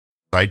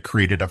I'd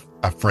created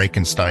a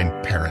Frankenstein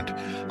parent.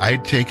 I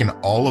had taken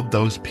all of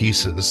those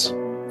pieces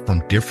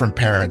from different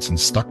parents and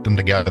stuck them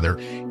together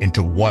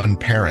into one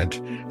parent.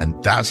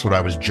 And that's what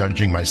I was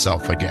judging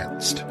myself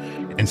against.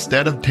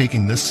 Instead of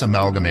taking this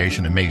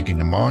amalgamation and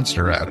making a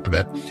monster out of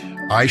it,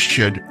 I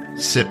should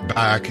sit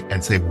back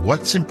and say,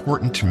 what's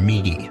important to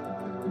me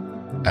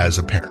as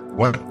a parent?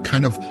 What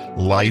kind of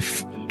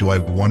life do I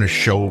want to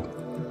show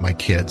my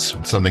kids?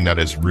 Something that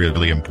is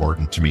really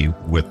important to me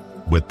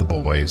with the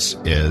boys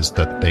is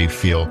that they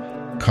feel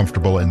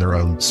comfortable in their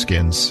own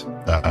skins,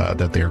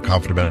 that they are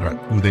confident about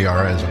who they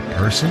are as a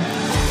person.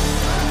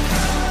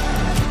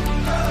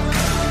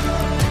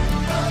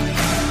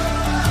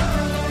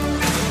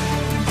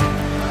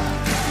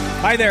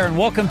 Hi there, and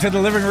welcome to the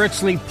Living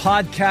Richly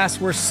podcast.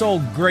 We're so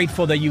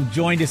grateful that you've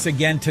joined us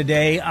again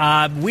today.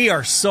 We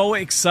are so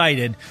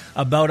excited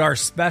about our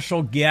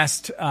special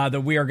guest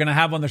that we are going to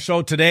have on the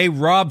show today,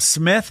 Rob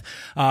Smith.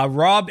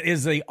 Rob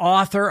is the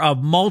author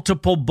of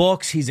multiple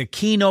books. He's a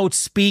keynote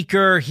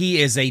speaker. He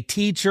is a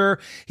teacher.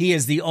 He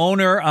is the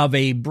owner of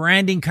a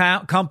branding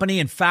company.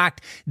 In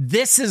fact,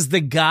 this is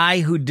the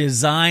guy who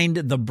designed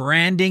the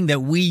branding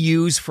that we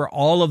use for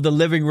all of the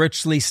Living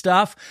Richly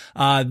stuff.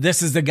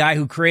 This is the guy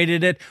who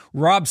created it.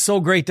 Rob, so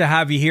great to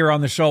have you here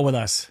on the show with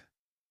us.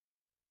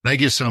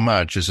 Thank you so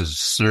much. This is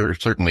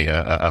certainly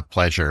a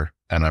pleasure,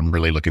 and I'm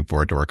really looking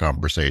forward to our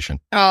conversation.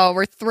 Oh,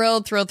 we're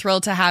thrilled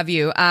to have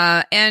you.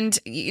 And,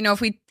 you know, if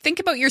we think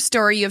about your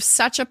story, you have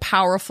such a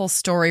powerful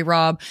story,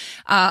 Rob,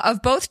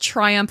 of both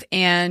triumph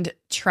and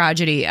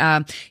tragedy.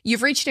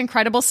 You've reached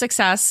incredible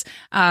success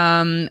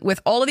with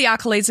all of the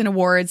accolades and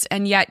awards,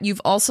 and yet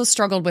you've also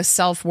struggled with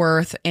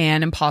self-worth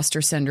and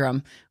imposter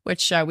syndrome,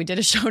 which we did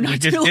a show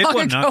not too long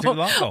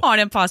ago on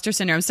imposter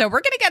syndrome. So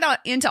we're going to get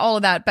into all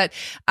of that. But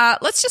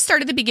let's just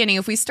start at the beginning.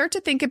 If we start to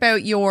think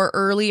about your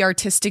early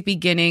artistic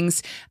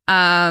beginnings,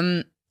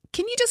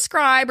 can you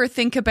describe or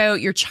think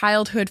about your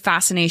childhood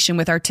fascination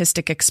with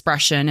artistic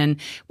expression, and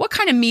what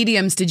kind of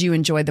mediums did you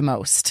enjoy the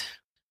most?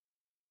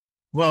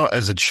 Well,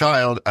 as a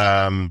child,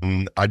 I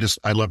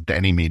loved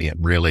any medium,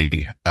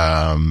 really.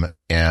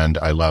 And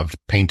I loved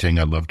painting.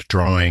 I loved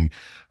drawing.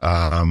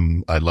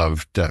 I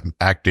loved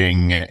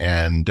acting,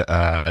 and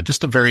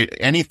just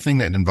anything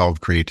that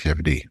involved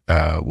creativity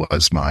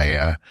was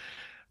my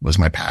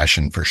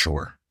passion for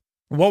sure.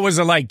 What was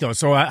it like, though?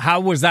 So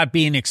how was that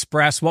being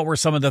expressed? What were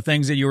some of the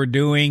things that you were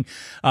doing?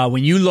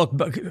 When you look,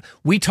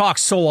 we talk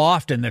so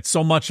often that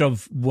so much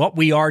of what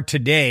we are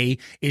today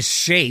is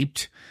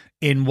shaped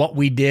in what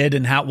we did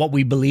and what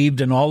we believed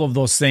and all of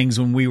those things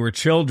when we were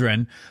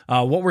children.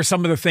 What were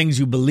some of the things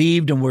you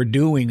believed and were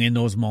doing in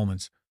those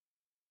moments?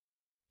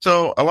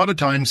 So a lot of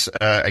times,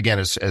 again,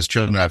 as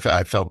children,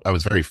 I felt I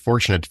was very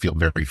fortunate to feel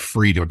very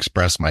free to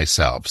express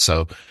myself.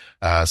 So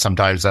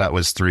sometimes that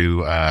was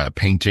through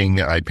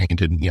painting. I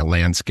painted,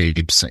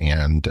 landscapes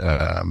and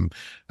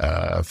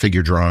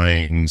figure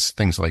drawings,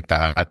 things like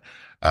that.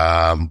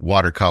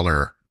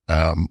 Watercolor,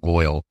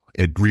 oil.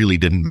 It really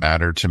didn't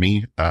matter to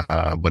me.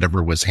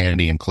 Whatever was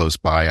handy and close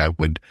by,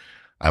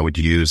 I would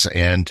use.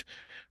 And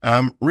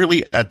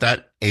really, at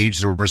that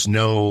age, there was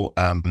no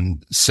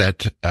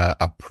set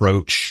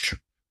approach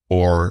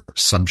or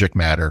subject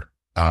matter.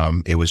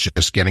 It was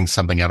just getting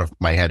something out of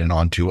my head and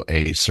onto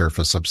a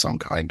surface of some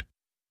kind.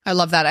 I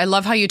love that. I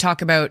love how you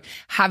talk about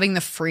having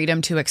the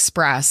freedom to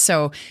express.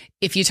 So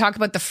if you talk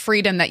about the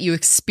freedom that you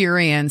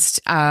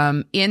experienced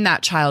in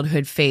that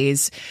childhood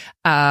phase,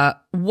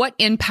 what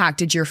impact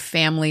did your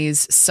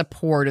family's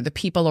support or the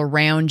people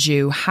around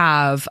you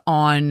have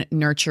on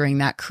nurturing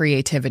that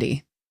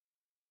creativity?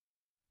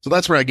 So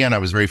that's where, again, I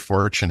was very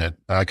fortunate.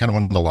 I kind of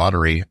won the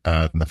lottery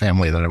in the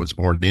family that I was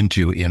born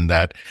into, in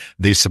that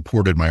they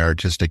supported my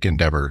artistic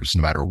endeavors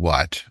no matter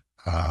what.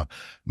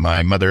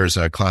 My mother is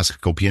a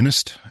classical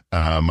pianist.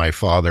 My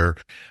father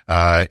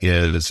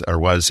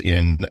was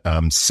in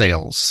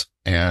sales.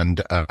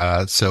 And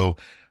so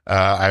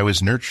I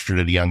was nurtured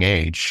at a young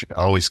age,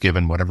 always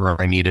given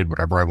whatever I needed,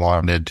 whatever I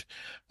wanted,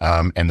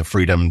 and the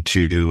freedom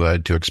to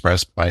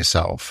express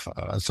myself.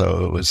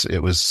 So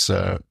it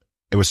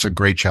was a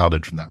great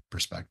childhood from that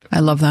perspective.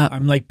 I love that.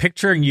 I'm like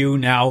picturing you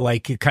now,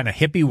 like kind of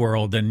hippie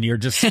world, and you're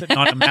just sitting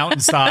on a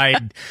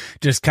mountainside,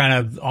 just kind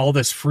of all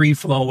this free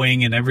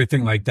flowing and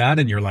everything like that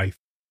in your life.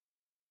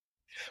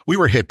 We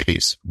were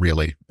hippies,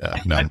 really.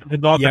 No.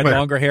 You had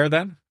longer hair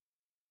then?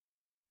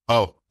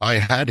 Oh, I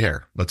had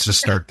hair. Let's just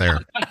start there.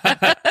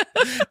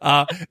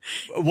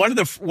 One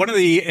of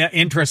the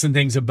interesting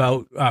things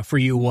about for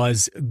you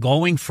was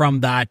going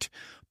from that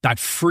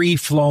free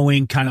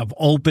flowing kind of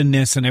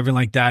openness and everything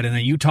like that. And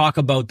then you talk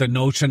about the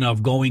notion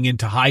of going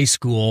into high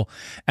school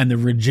and the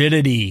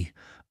rigidity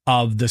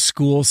of the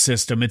school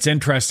system. It's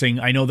interesting.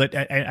 I know that,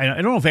 I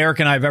don't know if Eric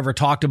and I have ever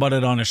talked about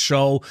it on a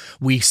show.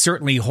 We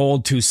certainly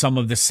hold to some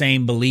of the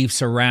same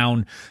beliefs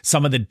around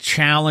some of the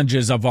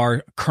challenges of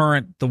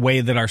the way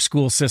that our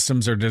school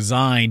systems are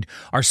designed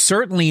are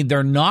certainly,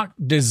 they're not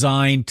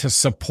designed to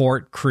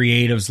support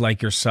creatives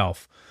like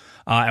yourself.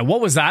 And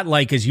what was that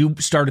like as you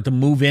started to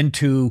move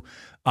into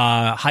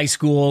high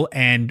school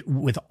and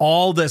with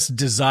all this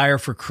desire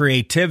for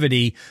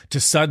creativity to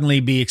suddenly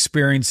be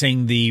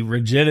experiencing the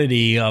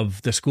rigidity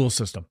of the school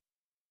system?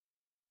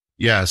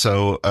 Yeah.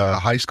 So,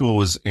 high school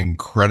was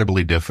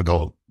incredibly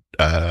difficult,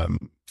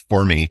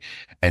 for me.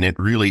 And it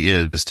really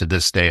is to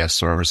this day a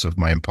source of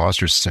my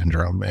imposter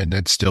syndrome. And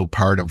it's still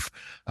part of,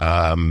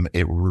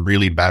 it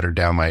really battered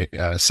down my,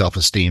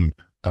 self-esteem,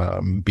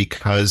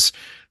 because,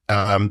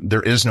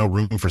 there is no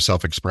room for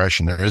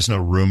self-expression. There is no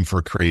room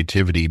for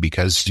creativity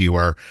because you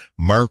are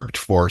marked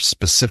for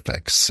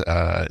specifics.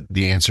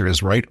 The answer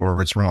is right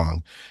or it's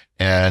wrong.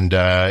 And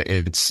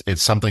it's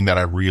something that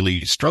I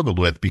really struggled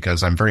with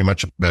because I'm very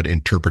much about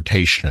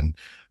interpretation.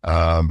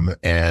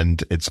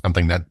 And it's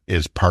something that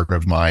is part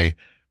of my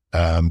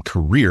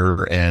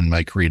career and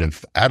my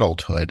creative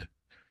adulthood,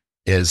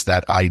 is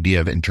that idea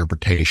of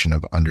interpretation,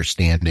 of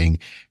understanding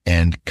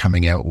and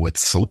coming out with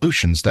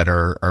solutions that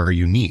are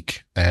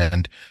unique.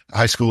 And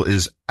high school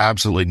is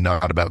absolutely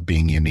not about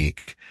being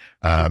unique,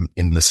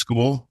 in the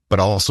school, but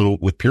also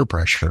with peer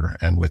pressure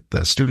and with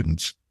the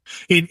students.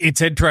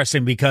 It's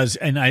interesting because,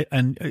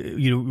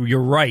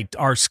 you're right.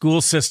 Our school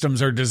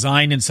systems are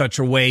designed in such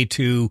a way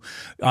to,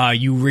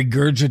 you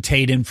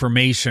regurgitate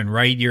information,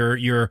 right?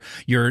 Your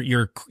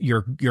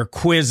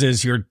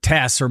quizzes, your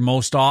tests are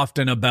most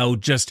often about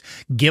just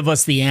give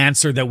us the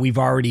answer that we've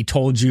already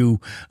told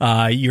you,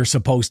 how you're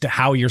supposed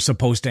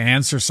to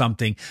answer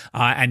something.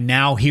 And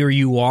now here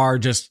you are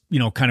just,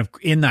 kind of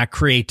in that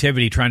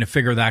creativity, trying to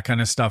figure that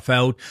kind of stuff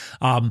out.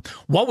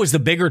 What was the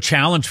bigger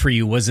challenge for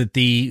you? Was it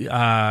the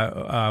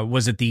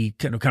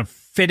kind of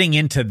fitting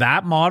into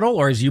that model,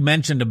 or as you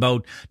mentioned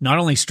about not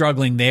only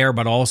struggling there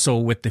but also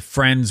with the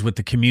friends, with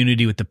the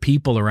community, with the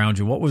people around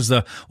you? What was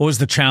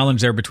the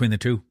challenge there between the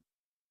two?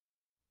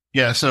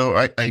 Yeah,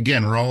 so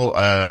again, we're all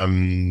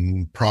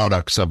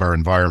products of our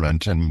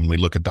environment, and when we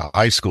look at the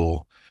high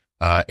school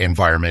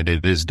environment,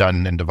 it is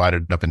done and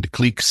divided up into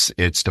cliques.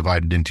 It's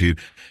divided into,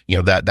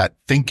 that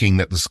thinking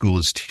that the school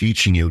is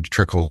teaching you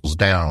trickles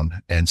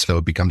down, and so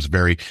it becomes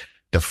very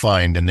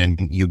defined, and then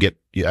you get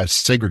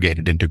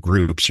segregated into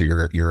groups,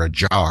 or you're a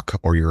jock,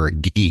 or you're a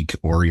geek,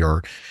 or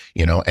you're,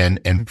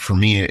 and for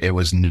me, it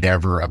was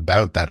never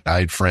about that.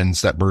 I had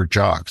friends that were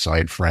jocks. I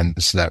had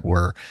friends that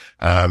were,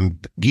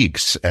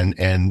 geeks,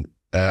 and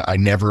I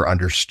never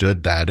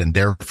understood that. And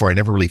therefore I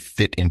never really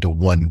fit into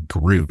one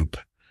group,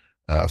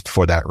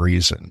 for that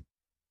reason.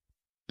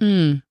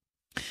 In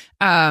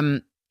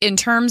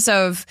terms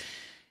of,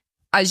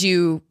 as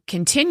you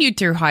continued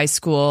through high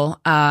school,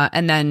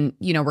 and then,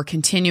 we're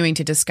continuing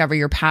to discover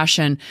your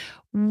passion,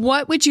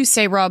 what would you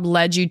say, Rob,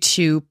 led you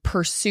to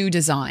pursue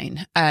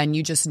design? And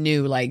you just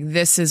knew, like,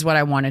 this is what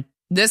I want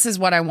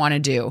to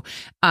do.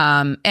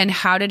 And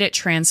how did it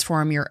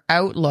transform your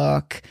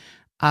outlook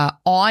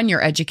on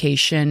your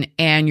education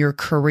and your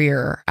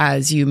career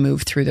as you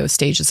move through those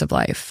stages of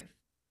life?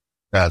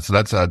 So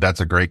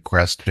that's a great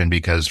question,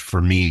 because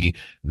for me,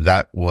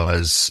 that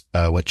was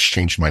what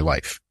changed my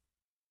life.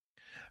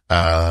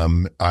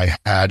 I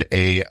had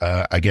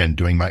again,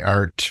 doing my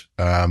art,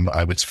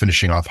 I was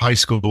finishing off high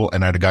school,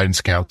 and I had a guidance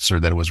counselor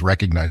that was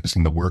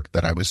recognizing the work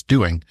that I was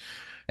doing,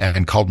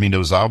 and called me to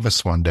his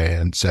office one day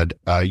and said,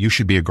 you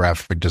should be a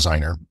graphic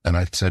designer. And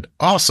I said,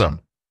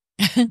 awesome.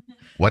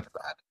 What's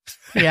that?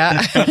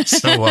 Yeah.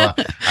 So,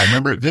 I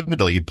remember it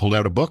vividly. He pulled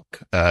out a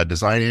book,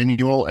 design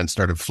annual, and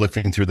started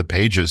flipping through the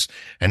pages.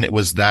 And it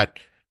was that,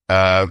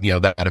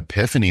 that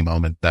epiphany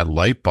moment, that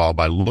light bulb.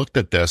 I looked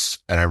at this,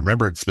 and I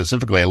remember it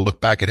specifically. I looked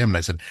back at him and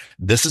I said,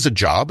 this is a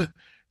job? And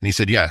he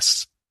said,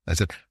 yes. I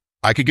said,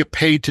 I could get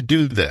paid to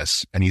do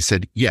this. And he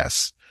said,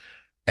 yes.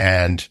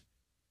 And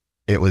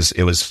it was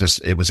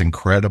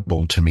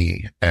incredible to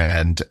me.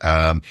 And,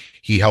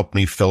 he helped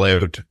me fill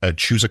out,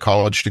 choose a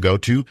college to go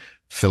to,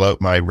 fill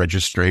out my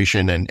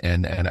registration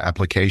and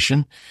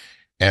application.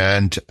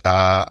 And,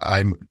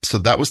 so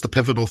that was the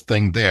pivotal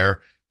thing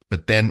there.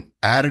 But then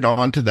added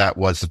on to that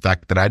was the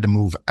fact that I had to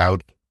move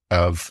out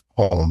of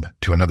home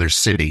to another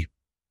city.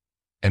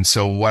 And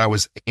so what I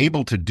was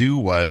able to do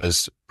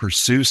was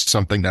pursue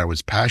something that I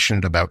was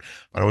passionate about,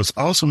 but I was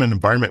also in an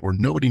environment where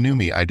nobody knew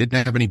me. I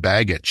didn't have any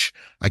baggage.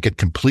 I could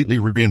completely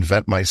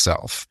reinvent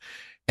myself.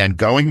 And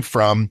going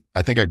from,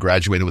 I think I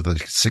graduated with a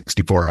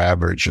 64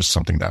 average or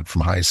something like that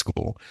from high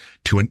school,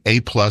 to an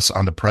A+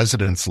 on the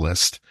president's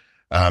list,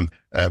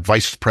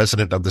 vice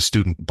president of the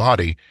student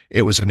body.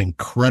 It was an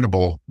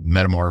incredible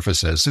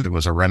metamorphosis. It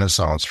was a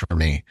renaissance for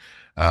me.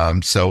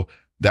 So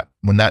that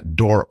when that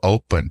door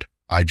opened,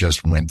 I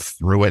just went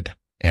through it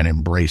and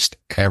embraced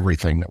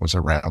everything that was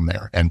around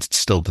there, and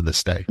still to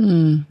this day.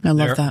 I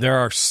love that. There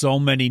are so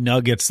many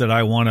nuggets that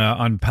I want to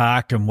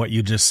unpack and what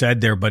you just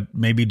said there, but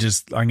maybe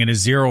just I'm going to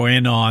zero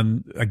in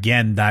on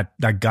again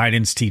that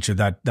guidance teacher,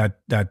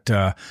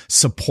 that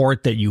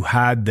support that you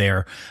had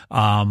there.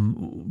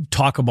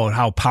 Talk about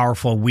how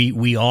powerful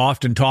we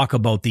often talk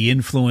about the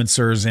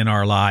influencers in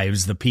our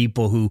lives, the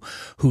people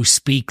who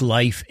speak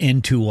life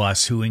into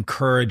us, who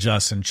encourage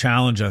us and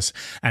challenge us,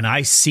 and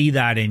I see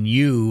that in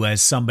you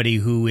as somebody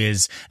who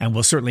is and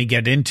we'll certainly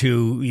get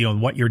into,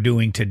 what you're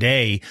doing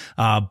today.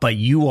 But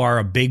you are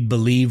a big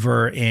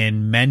believer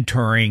in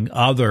mentoring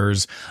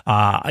others.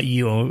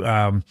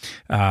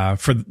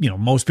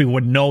 Most people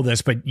wouldn't know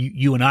this, but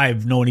you and I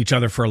have known each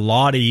other for a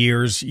lot of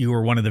years. You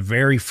were one of the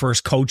very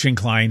first coaching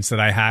clients that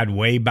I had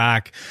way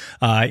back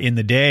in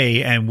the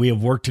day, and we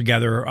have worked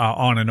together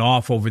on and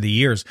off over the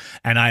years.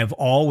 And I have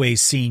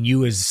always seen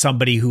you as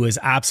somebody who has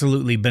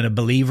absolutely been a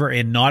believer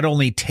in not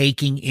only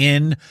taking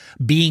in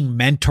being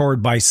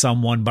mentored by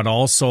someone, but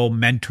also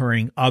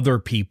mentoring other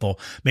people.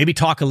 Maybe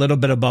talk a little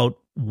bit about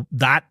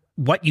that,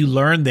 what you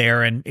learned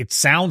there. And it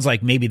sounds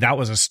like maybe that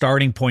was a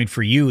starting point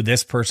for you,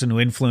 this person who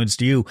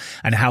influenced you,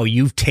 and how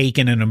you've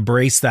taken and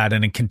embraced that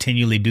and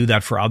continually do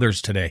that for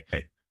others today.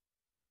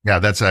 Yeah,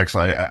 that's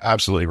excellent.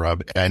 Absolutely,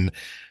 Rob. And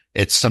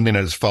it's something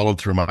that has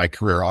followed through my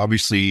career.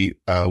 Obviously,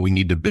 we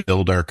need to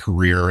build our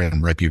career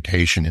and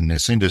reputation in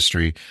this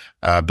industry,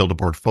 build a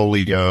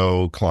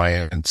portfolio,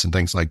 clients, and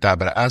things like that.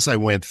 But as I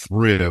went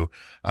through,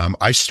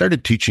 I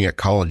started teaching at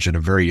college at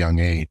a very young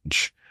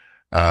age.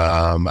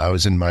 I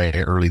was in my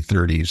early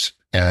 30s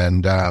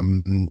and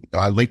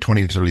late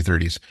 20s, early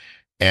 30s.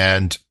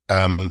 And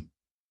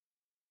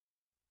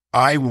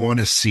I want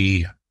to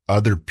see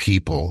other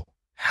people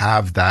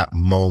have that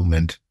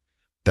moment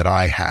that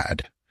I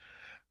had.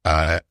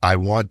 I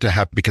want to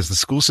have, because the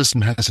school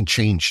system hasn't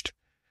changed.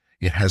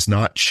 It has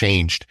not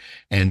changed.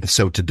 And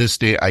so to this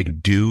day, I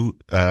do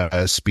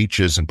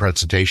speeches and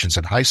presentations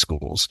at high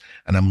schools,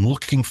 and I'm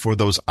looking for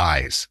those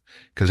eyes,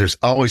 because there's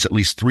always at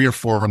least 3 or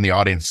 4 in the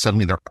audience.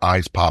 Suddenly their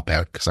eyes pop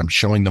out because I'm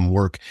showing them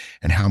work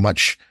and how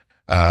much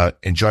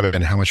enjoyment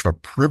and how much of a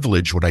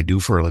privilege what I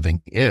do for a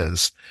living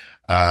is.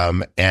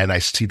 And I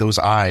see those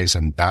eyes,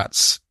 and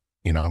that's,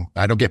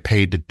 I don't get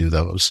paid to do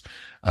those.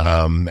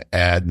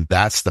 And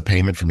that's the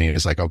payment for me.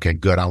 It's like, okay,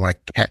 good. I want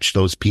to catch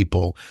those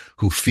people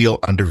who feel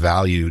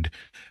undervalued,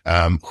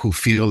 who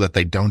feel that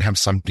they don't have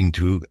something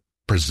to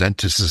present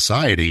to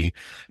society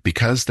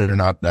because they're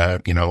not,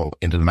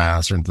 into the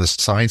math or into the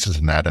sciences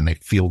and that. And they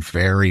feel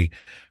very,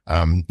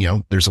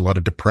 there's a lot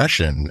of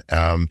depression,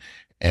 and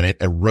it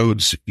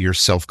erodes your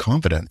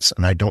self-confidence.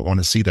 And I don't want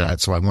to see that.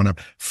 So I want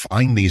to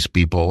find these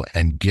people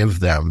and give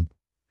them,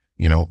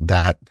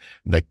 that,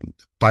 like,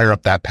 fire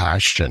up that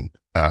passion,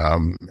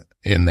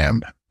 in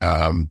them.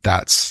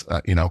 That's,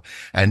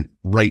 and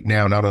right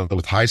now, not only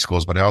with high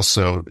schools, but I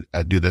also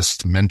do this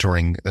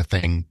mentoring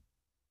thing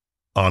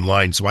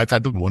online. So I've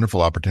had the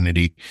wonderful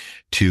opportunity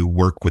to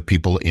work with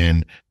people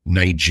in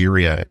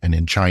Nigeria and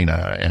in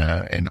China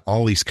and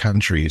all these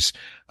countries,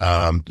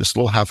 just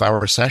little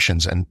half-hour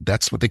sessions. And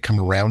that's what they come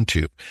around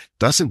to.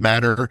 Doesn't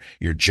matter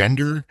your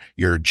gender,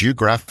 your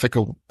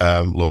geographical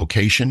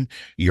location,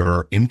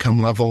 your income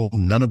level,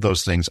 none of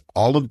those things.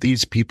 All of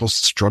these people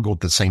struggle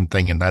with the same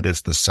thing, and that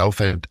is the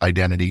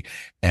self-identity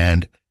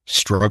and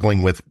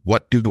struggling with,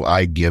 what do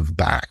I give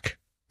back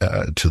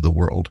to the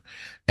world?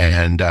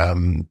 And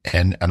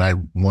I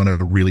want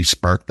to really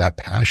spark that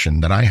passion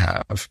that I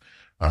have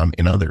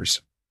in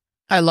others.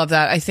 I love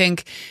that. I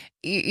think,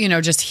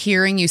 just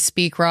hearing you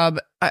speak, Rob,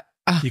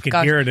 you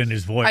can hear it in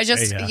his voice. I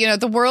just,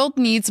 the world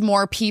needs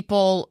more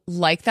people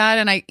like that.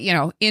 And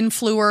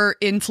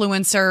influencers,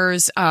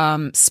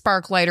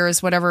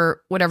 sparklighters,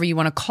 whatever you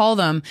want to call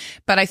them.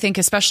 But I think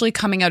especially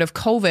coming out of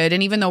COVID,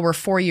 and even though we're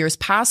 4 years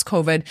past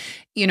COVID,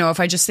 if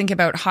I just think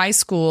about high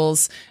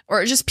schools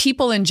or just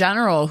people in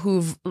general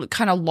who've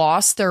kind of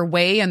lost their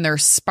way and their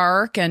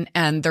spark,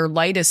 and their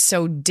light is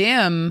so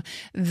dim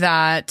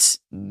that,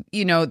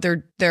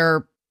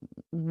 they're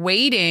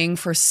waiting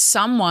for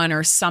someone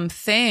or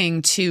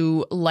something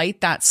to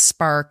light that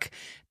spark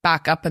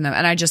back up in them.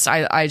 And I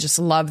just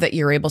love that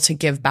you're able to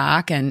give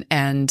back and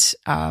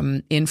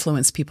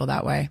influence people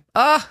that way.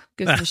 Oh,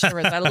 gives me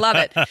shivers. I love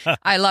it.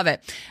 I love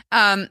it.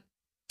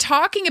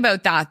 Talking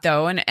about that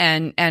though,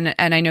 and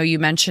I know you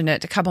mentioned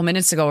it a couple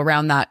minutes ago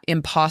around that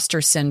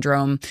imposter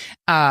syndrome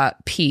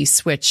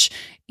piece, which,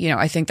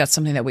 I think that's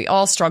something that we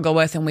all struggle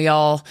with and we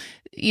all,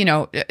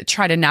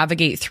 try to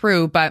navigate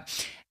through.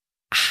 But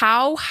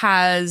how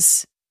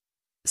has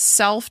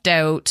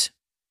self-doubt,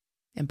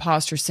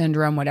 imposter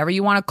syndrome, whatever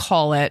you want to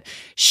call it,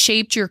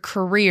 shaped your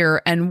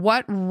career, and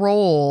what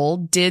role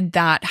did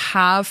that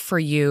have for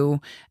you,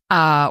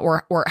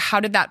 or how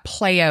did that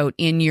play out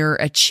in your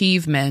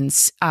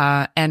achievements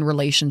and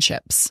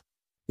relationships?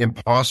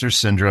 Imposter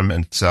syndrome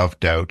and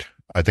self-doubt,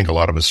 I think a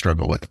lot of us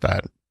struggle with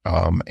that.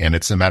 And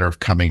it's a matter of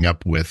coming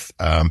up with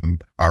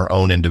our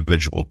own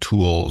individual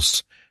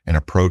tools and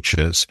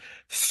approaches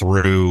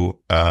through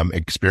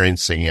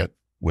experiencing it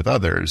with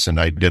others. And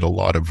I did a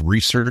lot of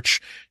research,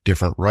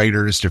 different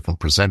writers, different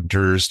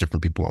presenters,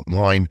 different people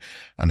online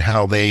on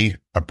how they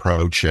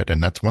approach it.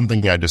 And that's one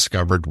thing I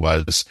discovered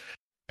was,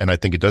 and I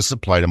think it does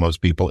apply to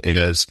most people, it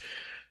is,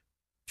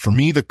 for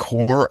me, the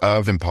core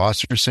of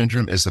imposter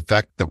syndrome is the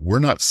fact that we're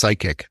not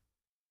psychic.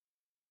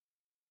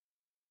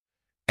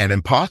 And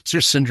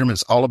imposter syndrome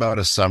is all about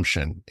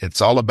assumption.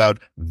 It's all about,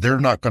 they're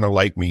not going to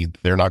like me.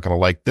 They're not going to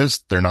like this.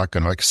 They're not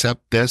going to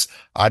accept this.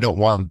 I don't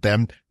want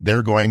them.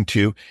 They're going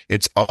to.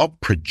 It's all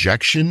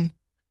projection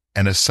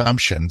and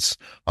assumptions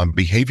on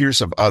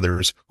behaviors of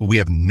others who we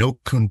have no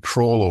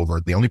control over.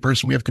 The only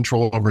person we have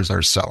control over is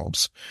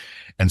ourselves.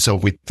 And so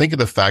if we think of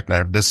the fact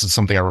that this is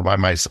something I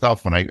remind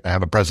myself when I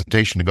have a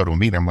presentation to go to a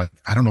meeting, I'm like,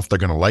 I don't know if they're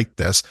going to like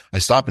this. I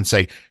stop and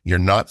say, you're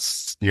not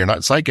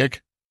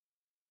psychic.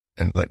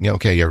 And like,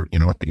 okay, you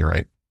know what? You're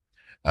right.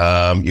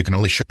 You can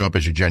only show up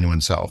as your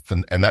genuine self.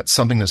 And that's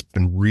something that's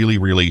been really,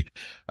 really,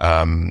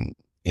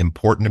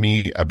 important to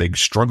me, a big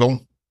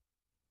struggle,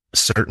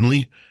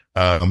 certainly.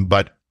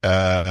 But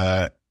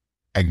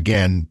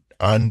again,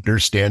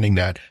 understanding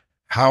that,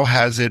 how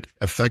has it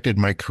affected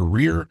my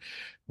career?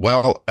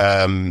 Well,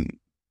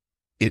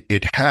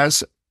 it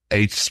has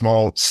a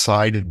small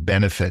side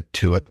benefit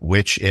to it,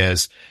 which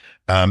is,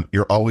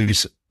 you're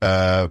always,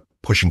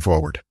 pushing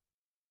forward,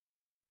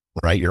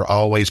 right? You're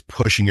always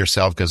pushing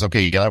yourself because,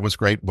 okay, yeah, that was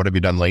great. What have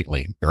you done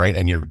lately? Right.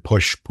 And you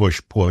push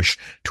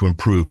to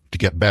improve, to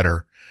get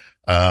better.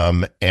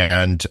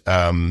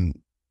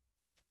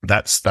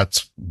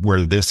 That's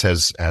where this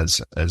has,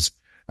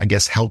 I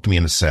guess, helped me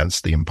in a sense.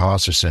 The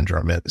imposter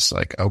syndrome. It's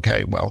like,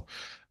 okay, well,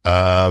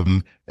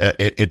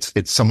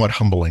 it's somewhat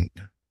humbling,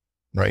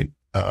 right?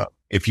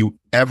 If you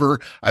ever,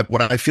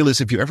 what I feel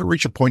is if you ever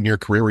reach a point in your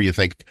career where you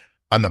think,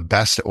 I'm the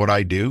best at what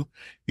I do,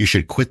 you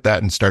should quit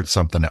that and start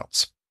something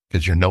else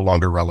because you're no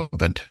longer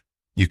relevant.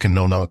 You can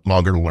no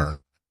longer learn.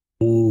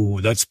 Oh,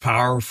 that's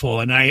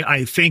powerful. And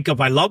I think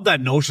I love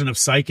that notion of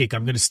psychic.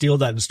 I'm going to steal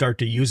that and start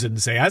to use it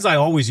and say, as I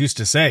always used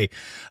to say,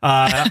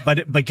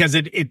 but because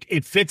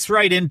it fits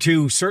right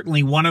into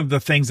certainly one of the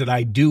things that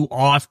I do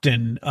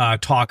often,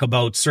 talk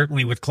about,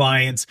 certainly with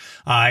clients,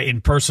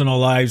 in personal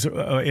lives,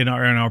 in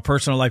our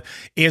personal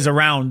life, is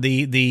around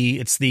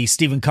it's the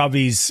Stephen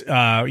Covey's,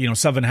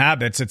 7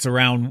 habits. It's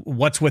around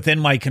what's within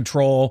my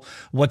control,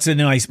 what's in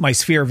my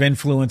sphere of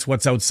influence,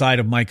 what's outside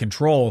of my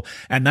control.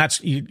 And that's,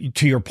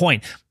 to your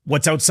point,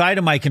 what's outside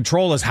of my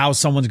control is how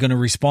someone's going to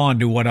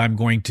respond to what I'm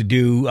going to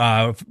do.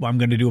 I'm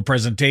going to do a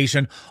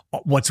presentation.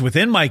 What's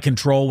within my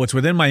control, what's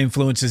within my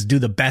influence is do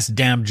the best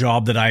damn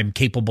job that I'm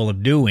capable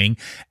of doing,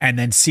 and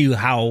then see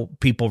how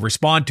people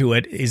respond to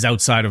it is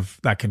outside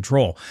of that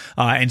control.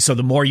 And so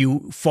the more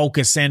you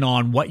focus in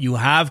on what you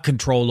have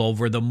control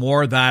over, the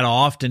more that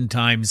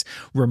oftentimes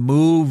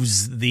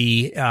removes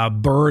the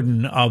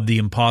burden of the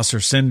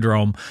imposter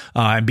syndrome,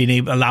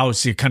 and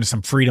allows you kind of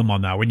some freedom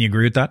on that. Wouldn't you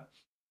agree with that?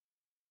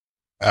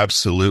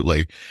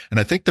 Absolutely. And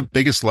I think the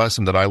biggest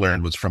lesson that I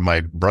learned was from my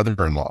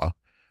brother-in-law,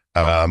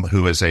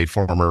 who is a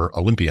former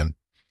Olympian.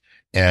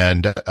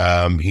 And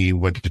he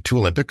went to 2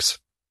 Olympics.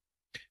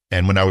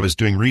 And when I was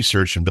doing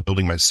research and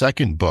building my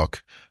second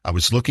book, I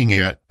was looking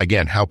at,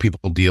 again, how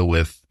people deal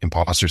with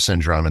imposter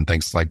syndrome and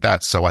things like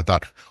that. So I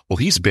thought, well,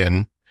 he's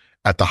been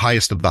at the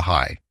highest of the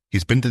high.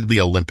 He's been to the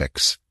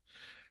Olympics.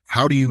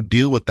 How do you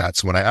deal with that?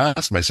 So when I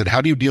asked him, I said, how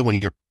do you deal when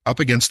you're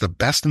up against the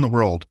best in the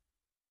world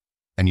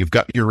and you've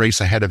got your race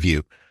ahead of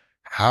you?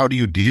 How do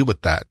you deal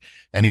with that?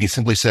 And he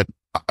simply said,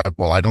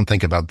 well, I don't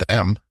think about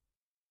them.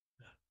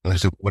 And I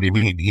said, what do you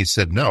mean? He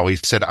said, no. He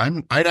said,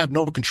 I'd have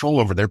no control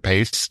over their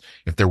pace,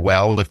 if they're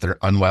well, if they're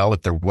unwell,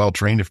 if they're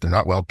well-trained, if they're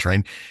not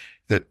well-trained.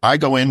 That I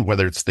go in,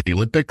 whether it's the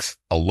Olympics,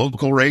 a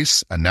local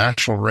race, a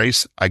national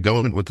race, I go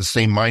in with the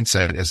same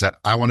mindset, is that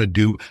I want to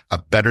do a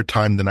better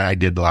time than I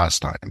did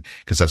last time,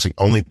 because that's the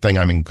only thing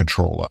I'm in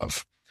control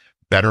of.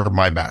 Better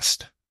my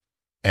best.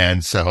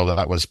 And so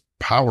that was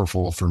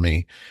powerful for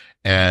me.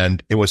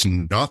 And it was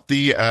not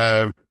the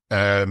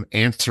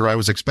answer I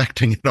was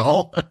expecting at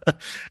all.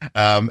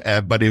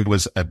 But it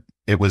was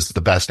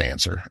the best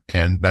answer.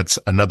 And that's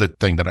another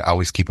thing that I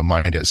always keep in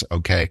mind is,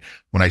 okay,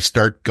 when I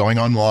start going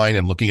online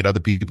and looking at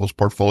other people's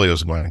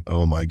portfolios and going,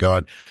 oh my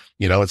God,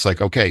 it's like,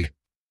 okay,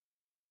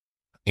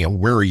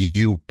 where are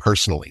you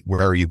personally?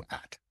 Where are you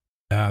at?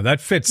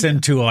 That fits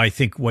into, I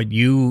think, what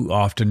you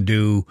often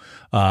do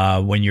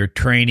when you're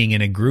training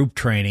in a group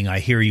training. I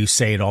hear you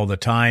say it all the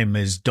time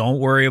is don't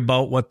worry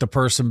about what the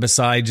person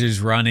besides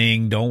is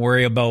running. Don't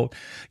worry about,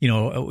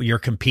 you're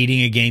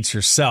competing against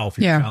yourself.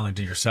 You're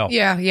challenging yourself.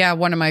 Yeah.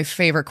 One of my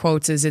favorite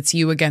quotes is it's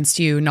you against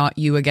you, not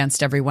you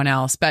against everyone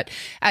else. But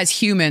as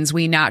humans,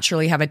 we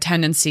naturally have a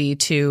tendency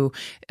to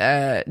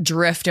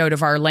drift out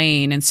of our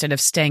lane instead of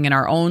staying in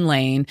our own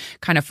lane,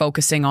 kind of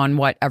focusing on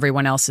what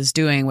everyone else is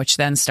doing, which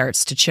then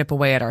starts to chip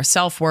away at our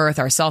self-worth,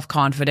 our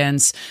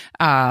self-confidence,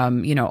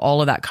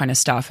 all of that kind of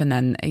stuff. And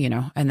then,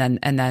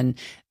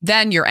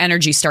 then your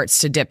energy starts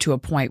to dip to a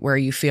point where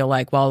you feel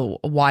like, well,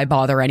 why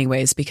bother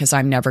anyways? Because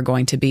I'm never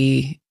going to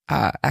be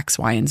X,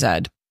 Y, and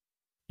Z.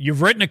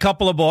 You've written a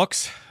couple of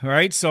books,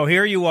 right? So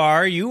here you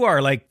are. You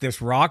are like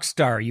this rock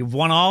star. You've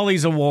won all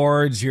these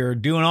awards. You're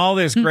doing all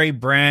this great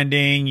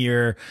branding.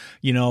 You're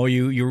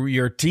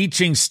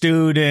teaching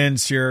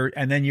students.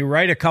 And then you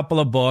write a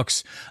couple of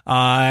books.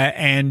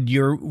 And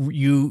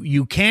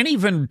you can't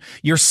even.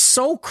 You're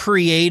so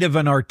creative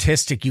and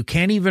artistic. You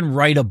can't even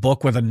write a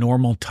book with a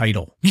normal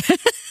title.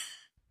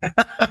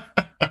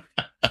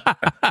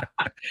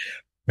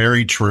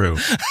 Very true.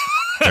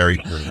 Very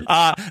true.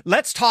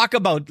 Let's talk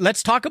about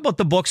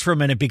the books for a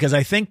minute, because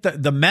I think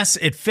the mess,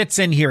 it fits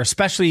in here,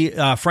 especially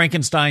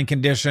Frankenstein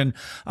condition,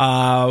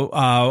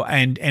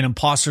 and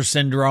imposter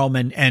syndrome,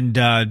 and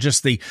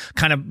just the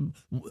kind of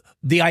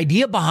the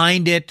idea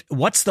behind it.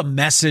 What's the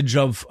message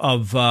of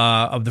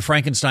the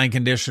Frankenstein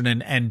condition,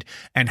 and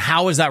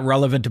how is that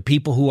relevant to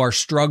people who are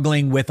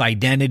struggling with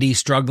identity,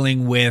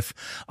 struggling with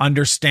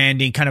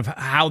understanding kind of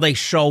how they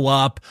show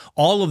up,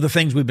 all of the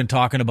things we've been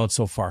talking about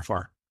so far?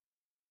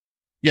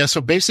 Yeah.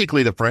 So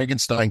basically the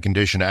Frankenstein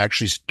condition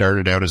actually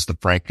started out as the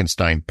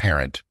Frankenstein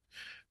parent.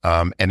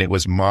 And it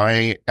was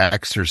my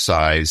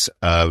exercise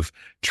of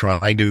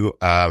trying to,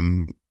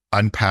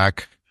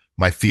 unpack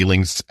my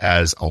feelings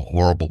as a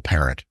horrible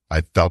parent.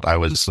 I felt I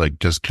was like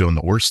just doing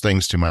the worst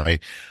things to my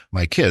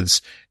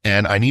kids,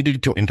 and I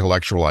needed to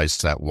intellectualize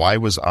that. Why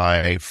was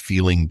I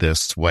feeling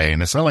this way?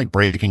 And it's not like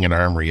breaking an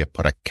arm where you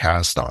put a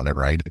cast on it,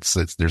 right? It's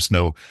there's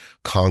no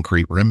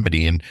concrete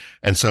remedy.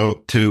 And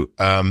so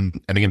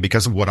and again,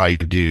 because of what I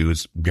do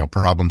is,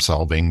 problem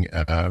solving,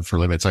 for a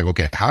living, it's like,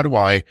 okay, how do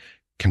I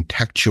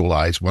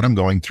contextualize what I'm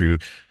going through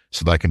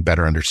so that I can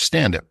better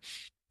understand it?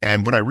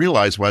 And what I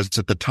realized was,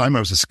 at the time I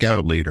was a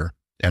scout leader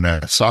and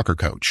a soccer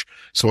coach.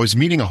 So I was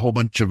meeting a whole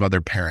bunch of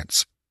other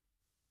parents.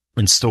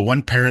 And so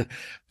one parent,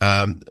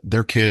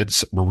 their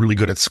kids were really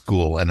good at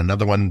school. And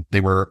another one,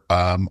 they were,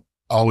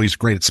 always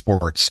great at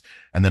sports.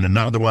 And then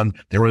another one,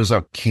 they were always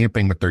out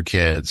camping with their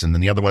kids. And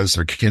then the other ones,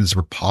 their kids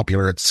were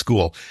popular at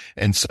school.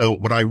 And so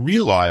what I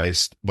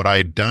realized, what I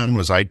had done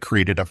was I'd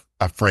created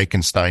a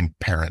Frankenstein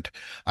parent.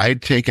 I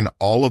had taken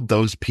all of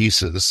those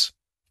pieces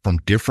from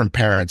different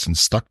parents and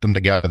stuck them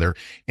together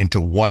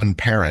into one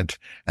parent.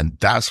 And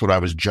that's what I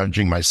was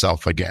judging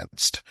myself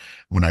against.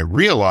 When I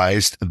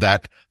realized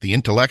that the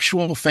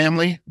intellectual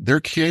family, their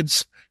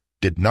kids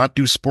did not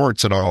do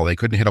sports at all. They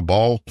couldn't hit a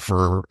ball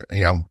for,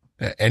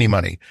 any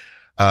money.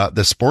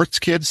 The sports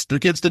kids, their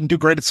kids didn't do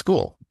great at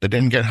school. They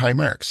didn't get high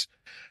marks.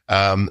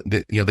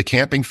 The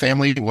camping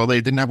family, well,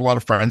 they didn't have a lot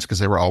of friends because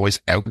they were always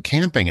out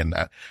camping and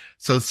that.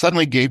 So it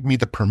suddenly gave me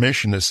the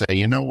permission to say,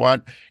 you know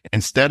what,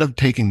 instead of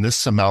taking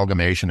this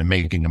amalgamation and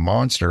making a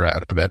monster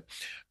out of it,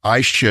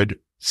 I should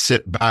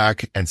sit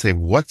back and say,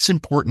 what's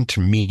important to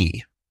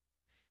me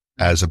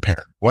as a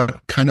parent?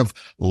 What kind of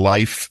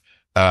life,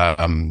 do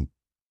I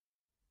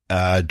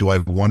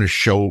want to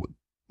show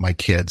my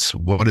kids?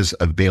 What is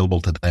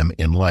available to them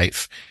in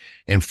life?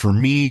 And for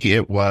me,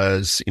 it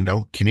was,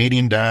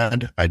 Canadian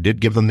dad. I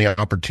did give them the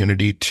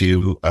opportunity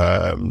to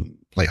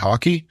play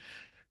hockey.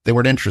 They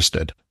weren't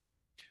interested.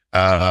 So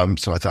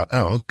I thought,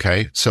 oh,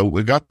 okay. So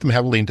we got them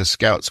heavily into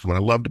scouts. What I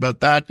loved about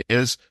that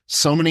is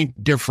so many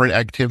different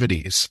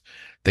activities.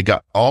 They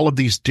got all of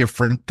these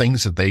different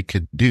things that they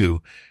could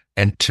do.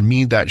 And to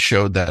me, that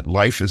showed that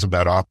life is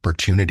about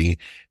opportunity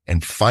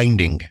and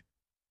finding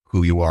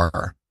who you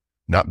are.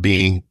 Not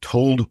being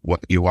told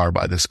what you are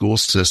by the school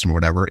system or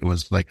whatever. It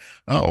was like,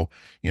 oh,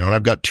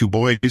 I've got two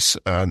boys,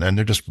 and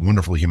they're just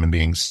wonderful human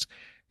beings.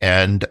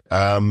 And,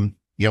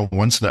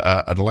 one's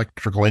an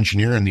electrical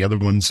engineer and the other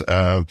one's,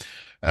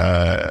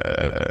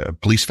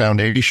 police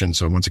foundation.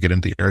 So once I get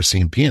into the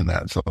RCMP and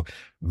that, so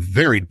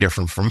very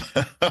different from,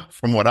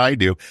 from what I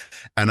do.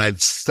 And I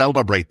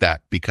celebrate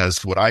that,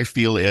 because what I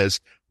feel is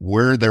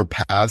where their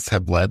paths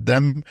have led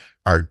them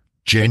are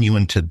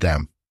genuine to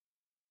them.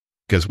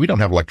 Because we don't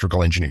have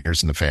electrical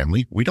engineers in the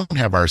family. We don't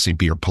have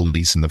RCMP or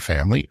police in the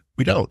family.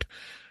 We don't.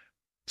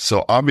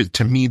 So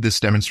to me, this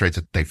demonstrates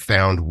that they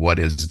found what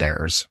is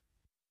theirs.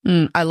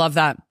 I love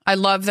that. I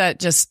love that,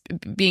 just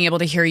being able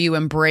to hear you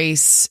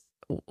embrace,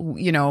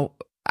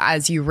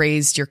 as you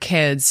raised your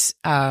kids,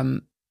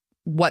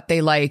 what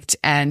they liked,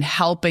 and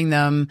helping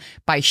them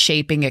by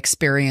shaping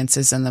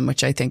experiences in them,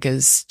 which I think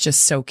is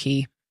just so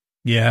key.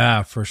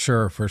 Yeah, for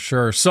sure. For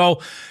sure.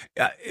 So,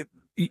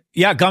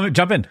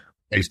 jump in.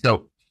 Okay,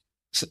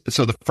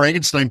 so the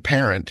Frankenstein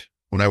parent,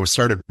 when I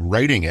started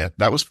writing it,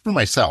 that was for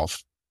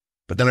myself,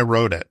 but then I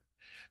wrote it.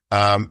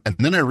 And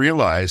then I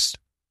realized,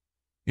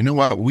 you know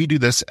what? We do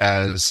this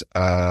as,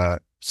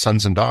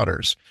 sons and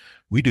daughters.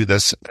 We do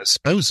this as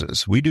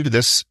spouses. We do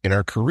this in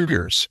our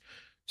careers.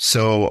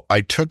 So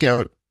I took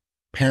out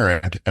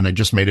parent and I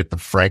just made it the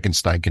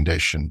Frankenstein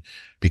condition,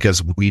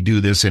 because we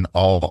do this in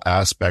all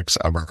aspects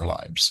of our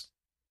lives.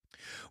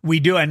 We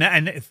do.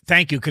 And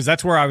thank you, because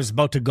that's where I was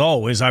about to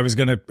go, is I was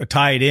going to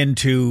tie it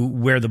into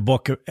where the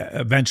book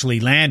eventually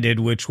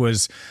landed, which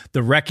was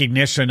the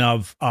recognition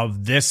of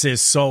this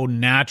is so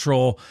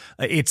natural.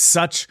 It's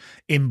such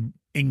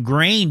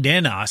ingrained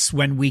in us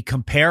when we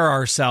compare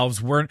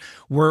ourselves. We're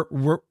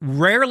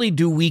rarely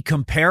do we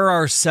compare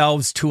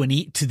ourselves to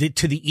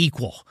the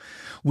equal.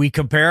 We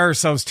compare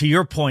ourselves, to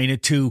your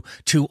point, to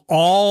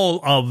all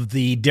of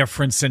the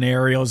different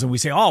scenarios, and we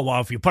say, oh, well,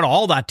 if you put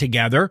all that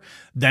together,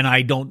 then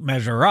I don't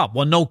measure up.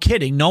 Well, no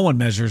kidding. No one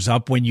measures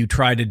up when you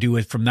try to do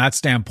it from that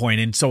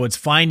standpoint. And so it's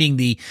finding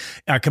the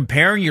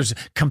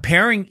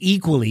comparing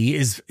equally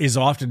is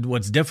often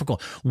what's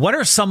difficult. What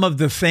are some of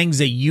the things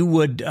that you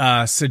would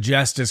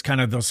suggest as kind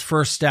of those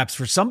first steps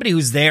for somebody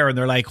who's there and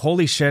they're like,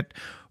 holy shit,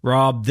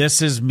 Rob,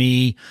 this is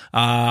me.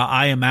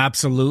 I am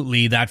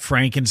absolutely that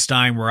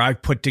Frankenstein where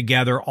I've put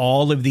together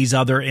all of these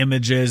other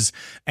images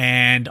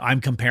and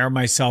I'm comparing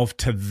myself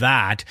to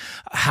that.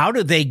 How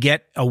do they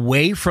get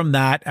away from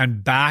that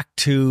and back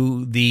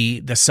to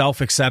the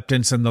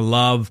self-acceptance and the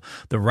love,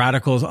 the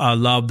radical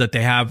love that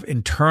they have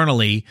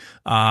internally?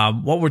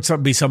 What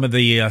would be some of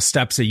the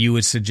steps that you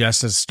would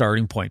suggest as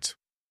starting points?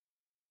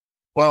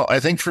 Well, I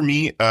think for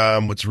me,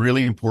 what's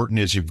really important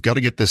is you've got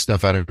to get this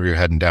stuff out of your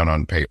head and down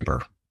on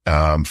paper,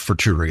 for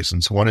two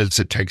reasons. One is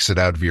it takes it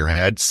out of your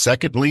head.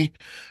 Secondly,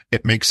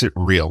 it makes it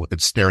real.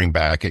 It's staring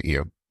back at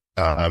you.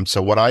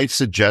 So what I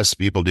suggest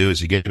people do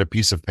is you get a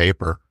piece of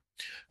paper,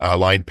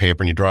 lined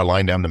paper, and you draw a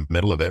line down the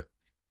middle of it.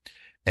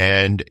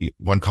 And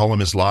one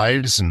column is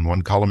lies and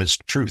one column is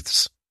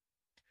truths.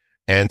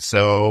 And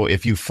so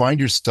if you find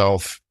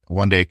yourself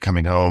one day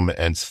coming home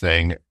and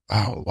saying,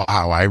 oh,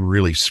 wow, I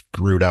really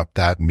screwed up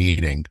that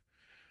meeting.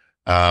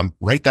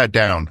 Write that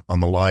down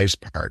on the lies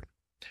part.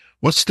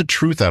 What's the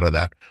truth out of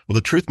that? Well,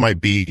 the truth might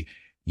be,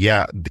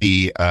 yeah,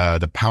 the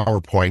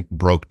PowerPoint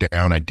broke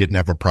down. I didn't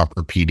have a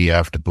proper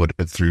PDF to put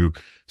it through.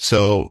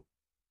 So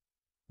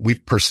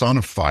we've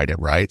personified it,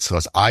 right? So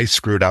as I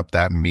screwed up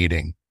that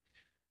meeting.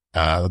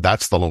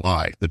 That's the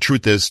lie. The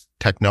truth is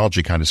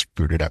technology kind of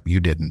screwed it up. You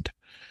didn't.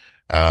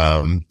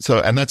 And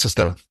that's just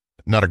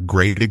not a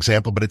great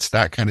example, but it's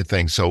that kind of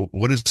thing. So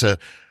what is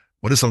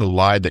a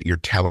lie that you're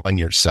telling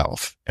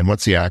yourself, and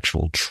what's the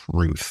actual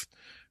truth?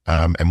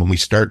 And when we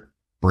start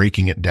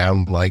breaking it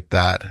down like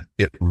that,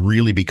 it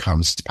really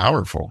becomes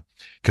powerful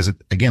because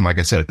again, like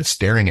I said, it's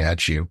staring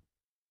at you.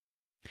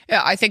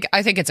 Yeah, I think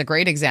it's a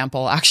great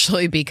example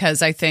actually,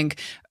 because I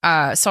think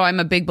so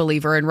I'm a big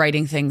believer in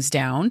writing things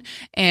down,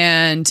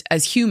 and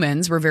as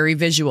humans we're very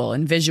visual,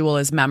 and visual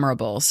is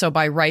memorable. So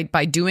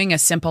by doing a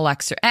simple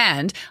exercise,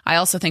 and I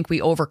also think we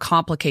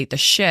overcomplicate the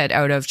shit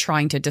out of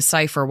trying to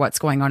decipher what's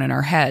going on in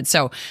our head.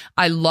 So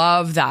I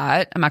love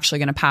that. I'm actually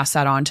going to pass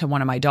that on to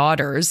one of my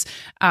daughters.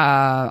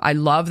 I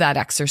love that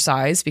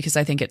exercise because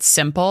I think it's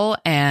simple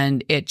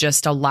and it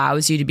just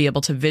allows you to be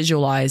able to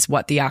visualize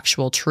what the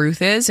actual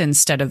truth is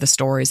instead of the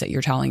stories that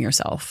you're telling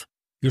yourself.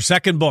 Your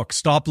second book,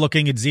 Stop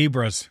Looking at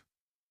Zebras.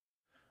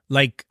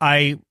 Like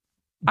I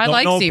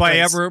like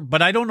zebras.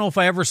 I don't know if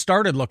I ever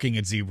started looking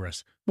at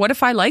zebras. What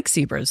if I like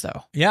zebras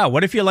though? Yeah.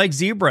 What if you like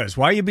zebras?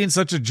 Why are you being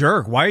such a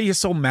jerk? Why are you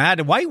so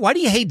mad? Why do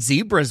you hate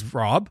zebras,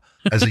 Rob?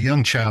 As a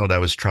young child, I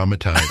was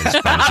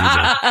traumatized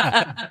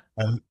by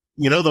zebras.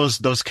 You know, those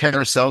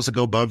carousels that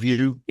go above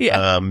you,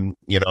 yeah. When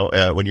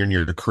you're in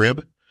your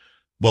crib.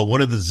 Well,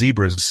 one of the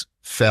zebras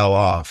fell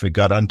off. It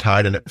got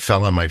untied and it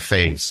fell on my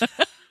face.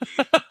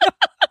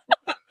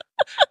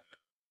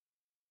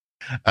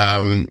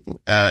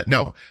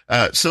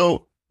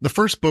 So the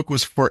first book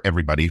was for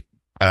everybody.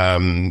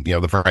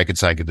 The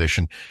Frankenstein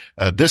edition.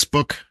 This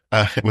book,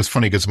 it was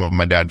funny because when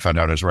my dad found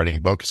out I was writing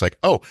a book, it's like,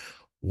 oh,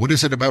 what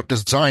is it about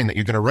design that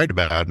you're going to write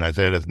about? And I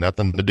said, it has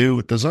nothing to do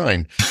with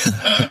design.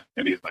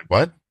 And he's like,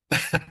 what?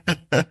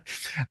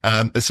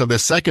 So the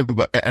second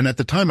book, and at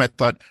the time I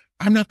thought,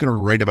 I'm not going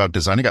to write about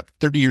design. I got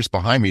 30 years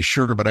behind me,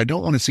 sure, but I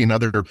don't want to see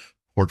another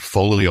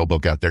portfolio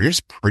book out there.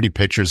 Here's pretty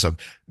pictures of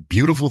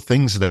beautiful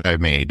things that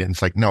I've made. And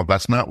it's like, no,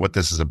 that's not what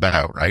this is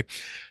about, right?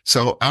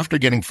 So after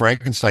getting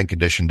Frankenstein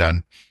condition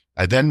done,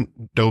 I then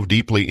dove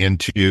deeply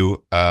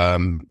into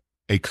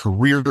a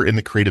career in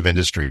the creative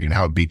industry and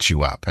how it beats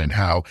you up and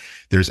how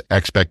there's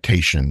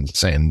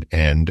expectations and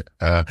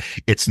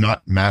it's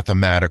not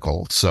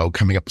mathematical. So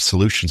coming up with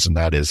solutions in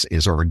that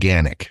is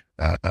organic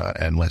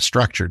and less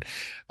structured.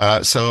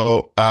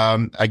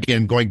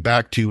 Again, going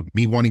back to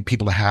me wanting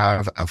people to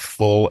have a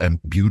full and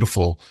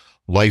beautiful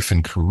life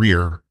and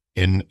career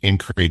in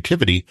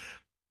creativity.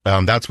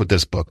 That's what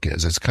this book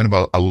is. It's kind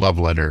of a love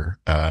letter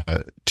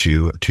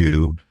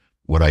to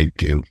what I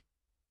do.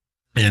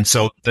 And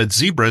so the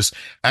zebras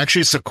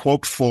actually is a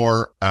quote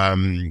for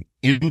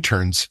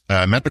interns,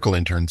 medical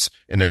interns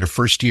in their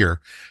first year.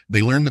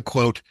 They learn the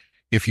quote,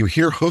 if you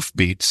hear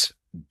hoofbeats,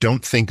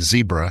 don't think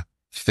zebra,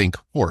 think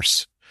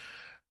horse.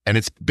 And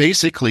it's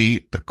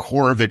basically the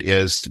core of it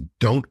is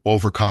don't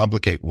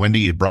overcomplicate.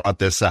 Wendy, you brought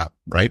this up,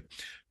 right?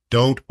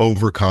 Don't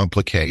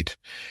overcomplicate.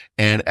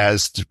 And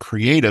as the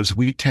creatives,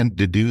 we tend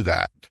to do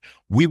that.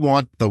 We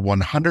want the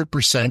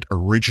 100%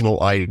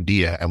 original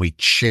idea and we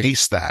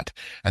chase that.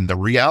 And the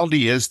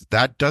reality is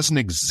that doesn't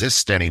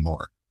exist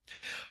anymore.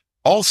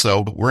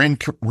 Also, we're in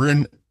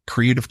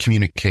creative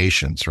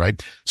communications,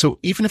 right? So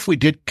even if we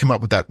did come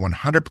up with that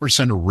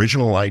 100%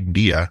 original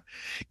idea,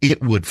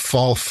 it would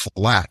fall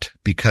flat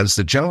because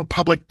the general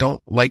public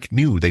don't like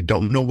new. They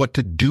don't know what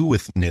to do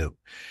with new.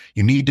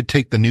 You need to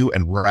take the new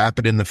and wrap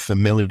it in the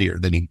familiar.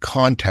 They need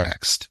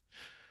context.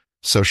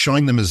 So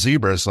showing them a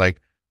zebra is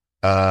like,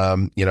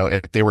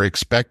 if they were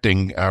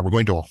expecting, we're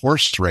going to a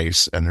horse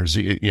race and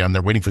and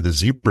they're waiting for the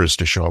zebras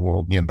to show up.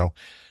 Well,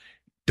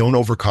 don't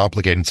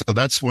overcomplicate. And so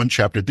that's one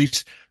chapter.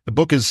 The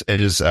book is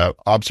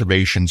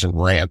observations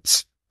and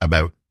rants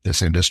about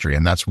this industry.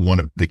 And that's one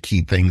of the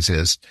key things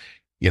is,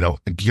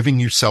 giving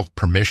yourself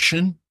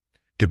permission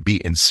to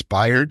be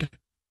inspired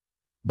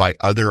by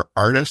other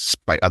artists,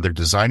 by other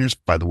designers,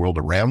 by the world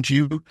around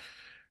you.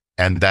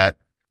 And that,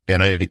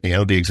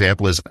 the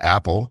example is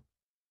Apple.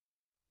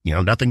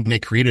 Nothing they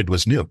created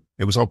was new.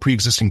 It was all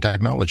pre-existing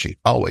technology,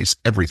 always,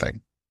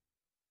 everything.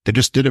 They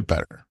just did it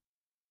better.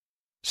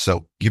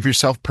 So give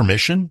yourself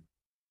permission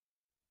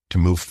to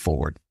move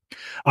forward.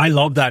 I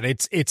love that.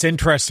 It's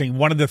interesting.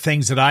 One of the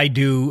things that I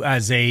do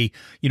as a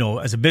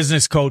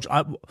business coach,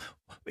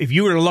 if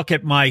you were to look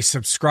at my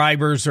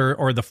subscribers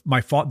or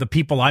the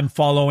people I'm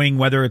following,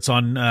 whether it's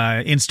on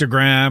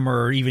Instagram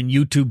or even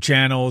YouTube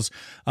channels,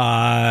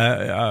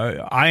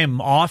 I am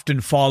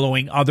often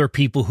following other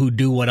people who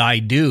do what I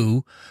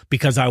do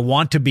because I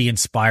want to be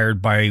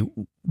inspired by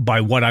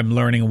what I'm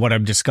learning and what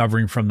I'm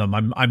discovering from them.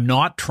 I'm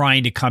not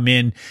trying to come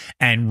in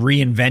and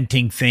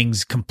reinventing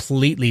things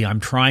completely. I'm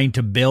trying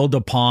to build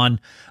upon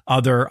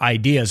other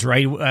ideas,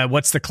 right?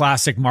 What's the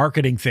classic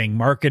marketing thing?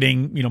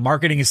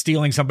 Marketing is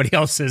stealing somebody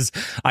else's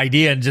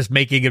idea and just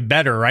making it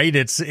better, right?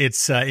 It's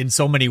in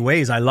so many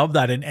ways. I love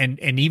that.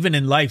 And even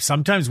in life,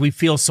 sometimes we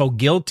feel so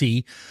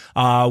guilty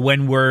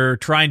when we're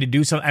trying to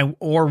do something,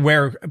 or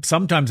where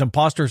sometimes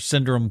imposter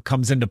syndrome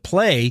comes into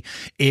play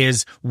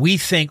is we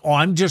think, oh,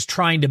 I'm just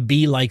trying to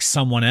be like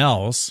someone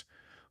else,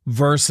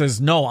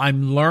 versus no,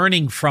 I'm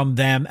learning from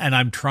them and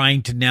I'm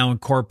trying to now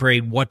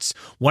incorporate what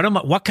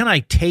can I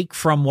take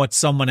from what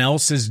someone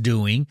else is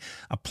doing,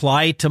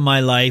 apply it to my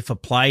life,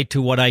 apply it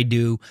to what I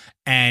do,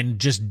 and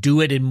just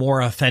do it in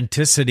more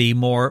authenticity,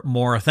 more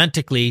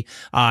authentically,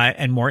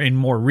 and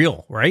more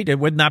real, right?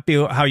 Wouldn't that be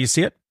how you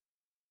see it?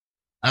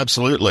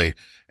 Absolutely.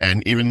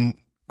 And even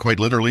quite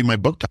literally my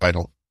book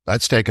title,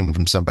 that's taken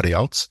from somebody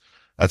else.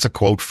 That's a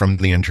quote from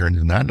the intern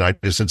in that. And I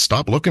just said,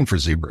 stop looking for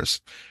zebras,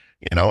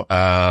 and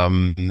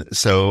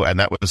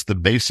that was the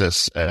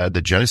basis,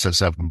 the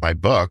genesis of my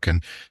book.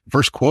 And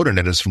first quote in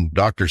it is from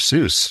Dr.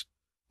 Seuss.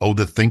 Oh,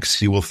 the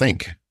things you will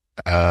think.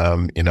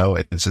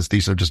 It says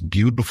these are just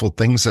beautiful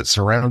things that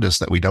surround us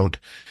that we don't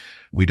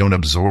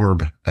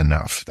absorb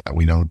enough, that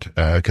we don't,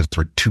 because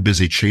we're too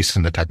busy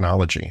chasing the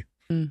technology.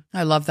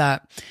 I love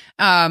that.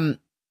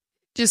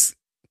 Just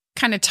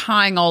kind of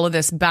tying all of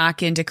this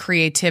back into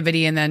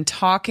creativity and then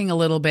talking a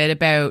little bit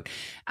about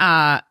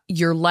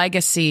your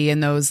legacy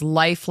and those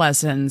life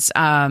lessons,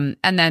 and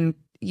then,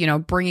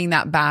 bringing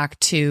that back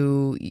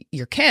to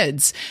your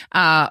kids.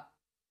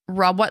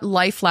 Rob, what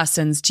life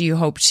lessons do you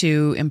hope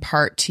to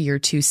impart to your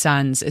two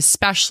sons,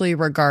 especially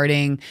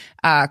regarding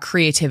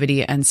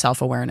creativity and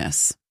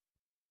self-awareness?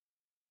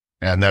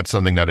 And that's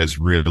something that is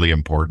really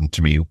important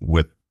to me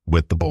with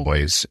the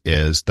boys,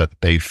 is that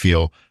they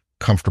feel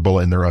comfortable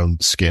in their own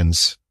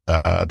skins,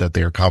 that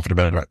they are confident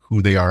about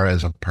who they are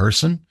as a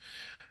person.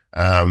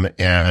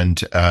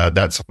 And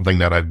that's something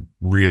that I've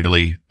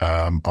really,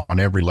 on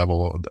every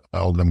level,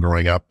 all of them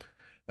growing up,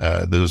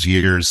 those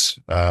years,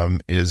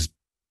 is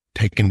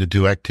taken to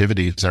do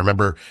activities. I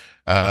remember,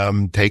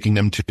 taking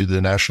them to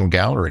the National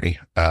Gallery,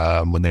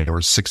 when they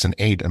were 6 and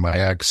 8. And my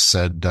ex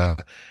said,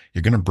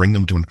 you're going to bring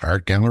them to an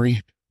art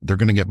gallery? They're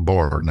going to get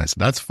bored. And I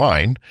said, that's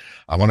fine.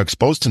 I want to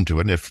expose them to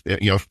it. And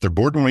if they're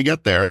bored when we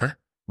get there,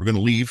 we're going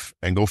to leave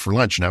and go for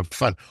lunch and have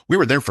fun. We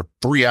were there for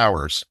 3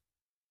 hours.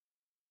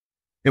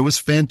 It was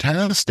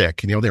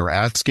fantastic. They were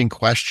asking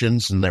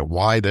questions and they're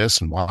why this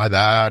and why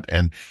that.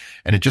 And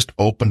it just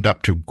opened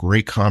up to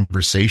great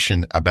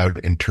conversation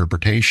about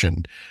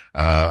interpretation.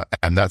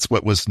 And that's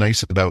what was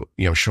nice about,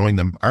 showing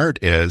them art,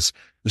 is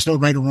there's no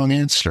right or wrong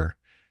answer,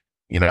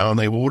 and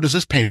they, well, what does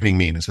this painting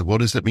mean? I said, what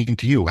does it mean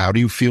to you? How do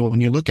you feel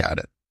when you look at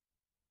it?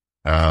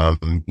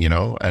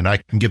 And I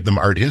can give them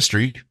art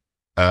history.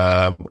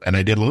 And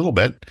I did a little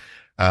bit,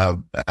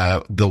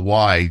 the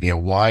why,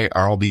 why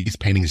are all these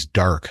paintings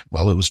dark?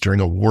 Well, it was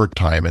during a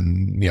wartime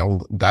and,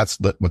 that's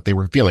what they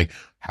were feeling.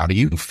 How do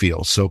you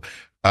feel? So,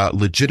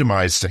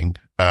 legitimizing,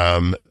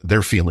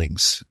 their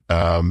feelings.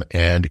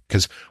 And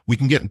because we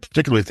can get,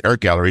 particularly with art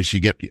galleries, you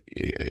get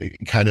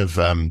kind of,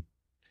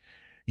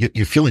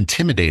 you feel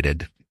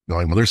intimidated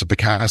going, well, there's a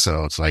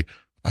Picasso. It's like,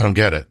 I don't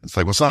get it. It's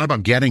like, well, it's not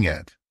about getting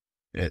it.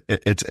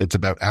 It's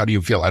about, how do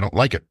you feel? I don't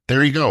like it.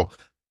 There you go.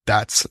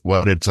 That's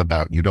what it's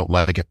about. You don't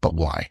like it, but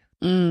why?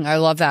 I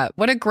love that.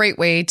 What a great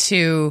way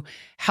to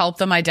help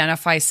them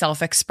identify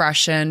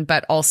self-expression,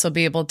 but also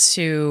be able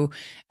to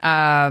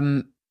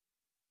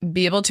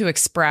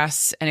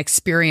express and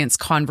experience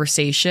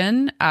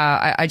conversation.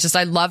 I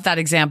love that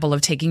example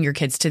of taking your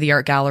kids to the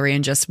art gallery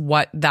and just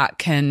what that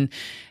can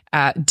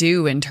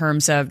do in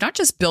terms of not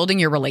just building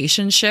your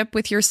relationship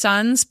with your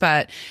sons,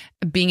 but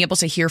being able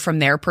to hear from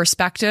their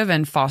perspective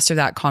and foster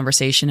that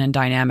conversation and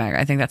dynamic.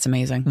 I think that's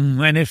amazing.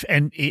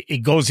 And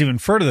it goes even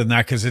further than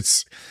that,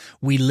 because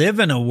we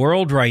live in a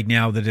world right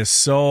now that is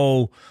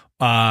so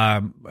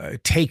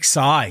take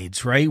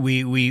sides, right?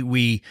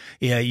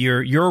 Yeah,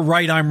 you're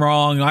right, I'm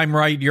wrong, I'm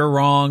right, you're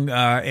wrong.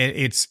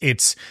 And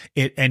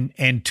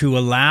to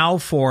allow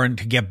for and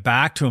to get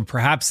back to, and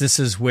perhaps this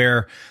is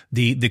where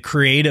the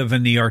creative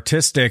and the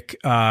artistic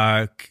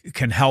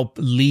can help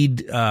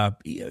lead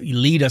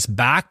us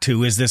back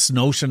to, is this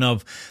notion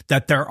of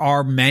that there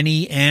are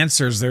many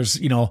answers. There's,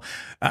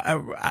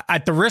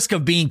 at the risk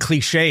of being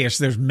cliche-ish,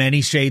 there's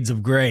many shades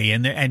of gray,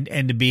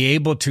 and to be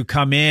able to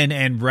come in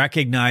and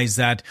recognize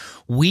that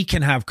we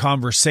can have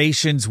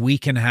conversations, we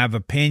can have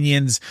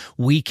opinions,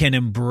 we can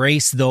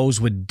embrace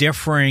those with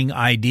differing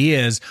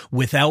ideas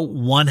without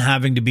one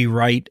having to be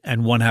right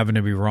and one having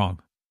to be wrong.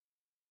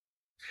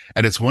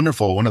 And it's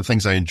wonderful. One of the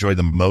things I enjoy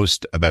the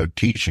most about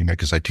teaching,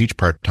 because I teach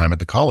part-time at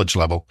the college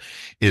level,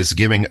 is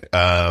giving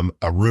a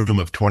room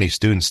of 20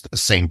 students the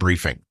same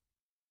briefing.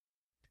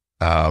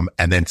 And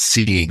then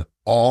seeing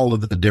all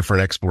of the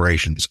different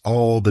explorations,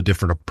 all the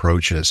different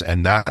approaches.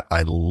 And that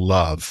I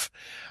love.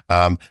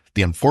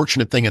 The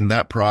unfortunate thing in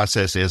that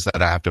process is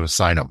that I have to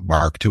assign a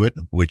mark to it,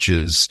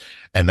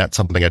 and that's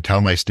something I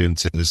tell my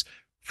students is,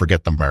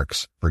 forget the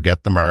marks.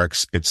 Forget the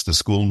marks. It's the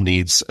school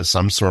needs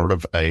some sort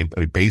of a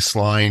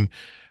baseline.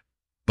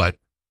 But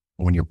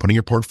when you're putting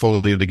your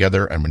portfolio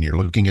together and when you're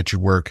looking at your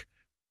work,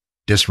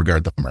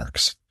 disregard the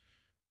marks.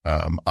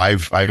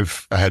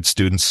 I've had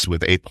students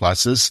with A+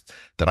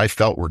 that I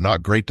felt were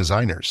not great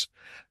designers.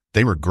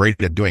 They were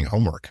great at doing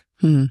homework.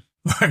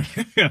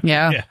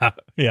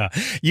 Yeah.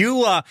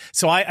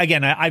 So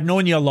I've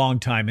known you a long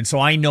time, and so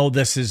I know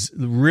this is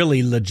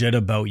really legit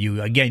about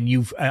you.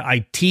 Again,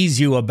 I tease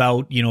you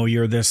about,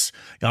 you're this,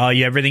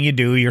 everything you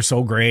do, you're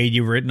so great,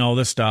 you've written all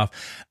this stuff.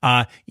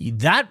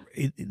 That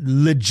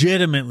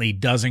legitimately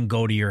doesn't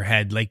go to your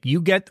head. Like,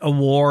 you get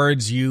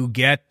awards, you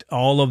get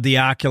all of the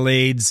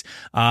accolades,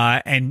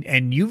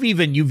 and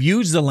you've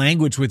used the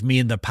language with me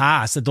in the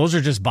past that those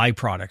are just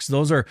byproducts.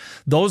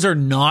 Those are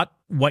not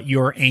what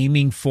you're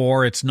aiming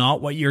for. It's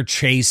not what you're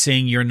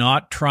chasing. You're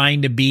not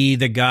trying to be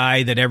the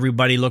guy that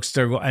everybody looks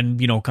to and,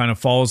 kind of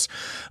falls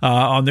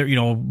on their,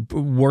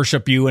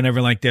 worship you and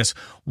everything like this.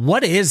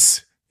 What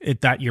is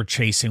it that you're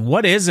chasing?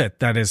 What is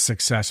it that is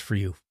success for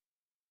you?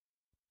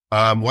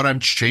 What I'm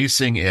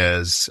chasing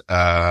is,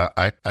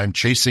 I'm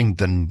chasing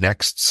the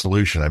next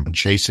solution. I'm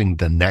chasing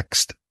the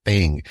next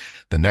thing,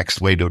 the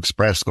next way to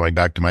express. Going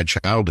back to my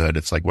childhood,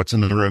 it's like, what's in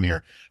the room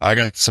here? I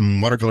got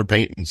some watercolor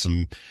paint and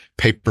some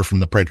paper from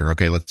the printer.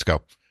 Okay, let's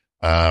go.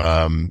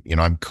 I've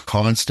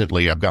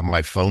got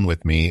my phone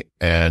with me,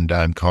 and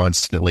I'm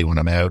constantly, when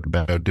I'm out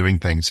about doing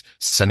things,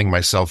 sending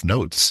myself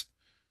notes,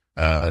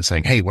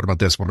 saying, hey, what about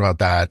this? What about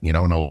that? And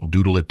I'll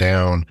doodle it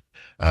down.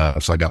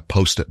 So I got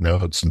Post-it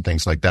notes and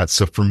things like that.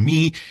 So for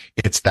me,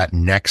 it's that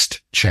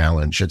next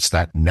challenge. It's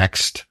that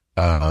next,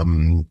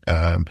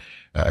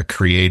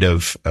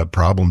 creative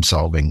problem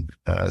solving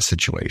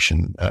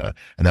situation.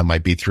 And that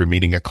might be through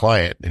meeting a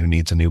client who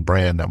needs a new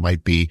brand. That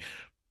might be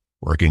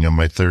working on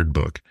my third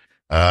book,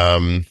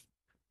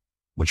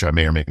 which I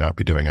may or may not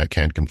be doing. I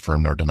can't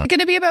confirm nor deny. It's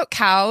going to be about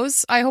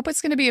cows. I hope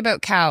it's going to be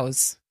about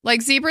cows.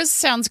 Like, zebras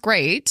sounds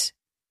great.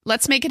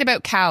 Let's make it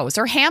about cows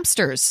or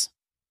hamsters.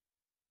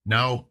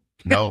 No.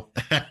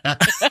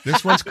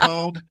 This one's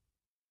called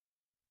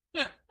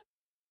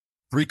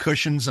 3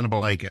 Cushions and a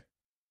Blanket.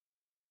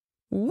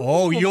 Ooh.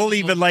 Oh, you'll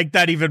even like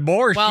that even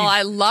more. Well,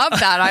 I love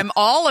that. I'm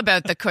all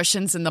about the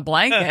cushions and the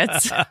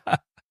blankets.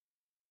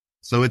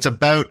 So it's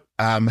about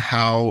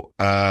how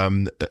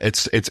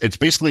it's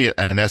basically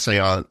an essay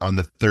on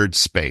the third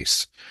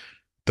space.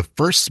 The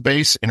first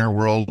space in our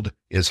world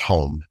is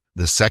home.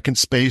 The second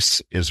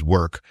space is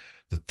work.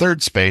 The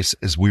third space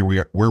is where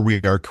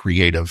we are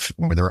creative,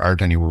 where there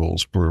aren't any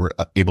rules, where we're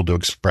able to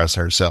express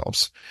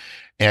ourselves.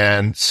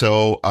 And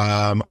so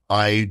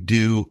I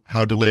do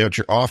how to lay out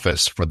your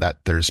office for that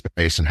third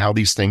space, and how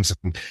these things,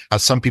 how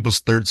some people's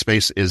third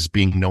space is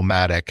being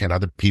nomadic, and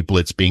other people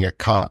it's being a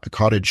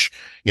cottage,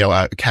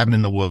 a cabin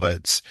in the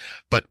woods.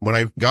 But when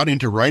I got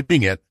into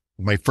writing it,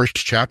 my first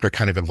chapter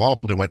kind of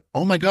evolved and went,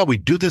 oh my God, we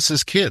do this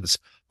as kids.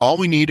 All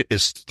we need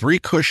is 3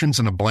 cushions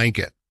and a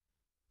blanket,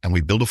 and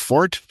we build a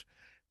fort.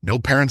 No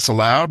parents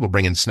allowed. We'll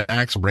bring in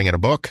snacks. We'll bring in a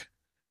book,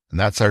 and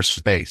that's our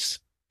space.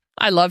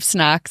 I love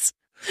snacks.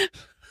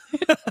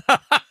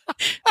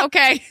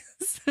 Okay.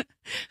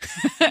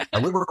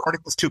 Are we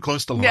recording this too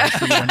close to lunch?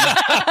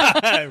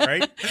 Yeah.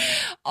 Right?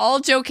 All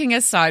joking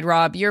aside,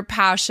 Rob, your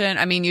passion,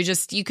 I mean, you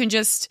can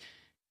just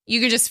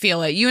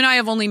feel it. You and I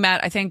have only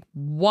met, I think,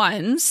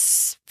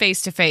 once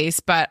face to face,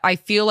 but I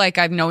feel like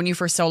I've known you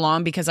for so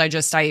long because I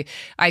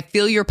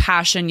feel your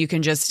passion. You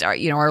can just,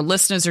 our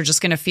listeners are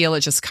just going to feel it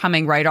just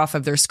coming right off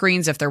of their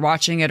screens if they're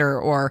watching it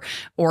or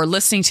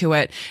listening to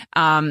it.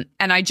 And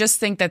I just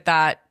think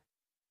that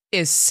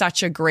is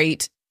such a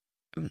great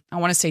I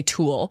want to say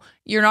tool.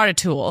 You're not a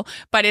tool,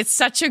 but it's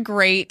such a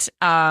great,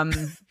 I'm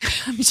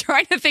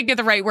trying to think of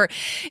the right word.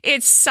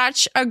 It's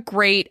such a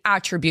great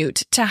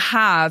attribute to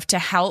have to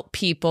help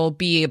people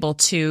be able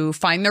to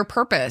find their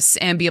purpose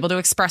and be able to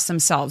express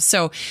themselves.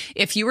 So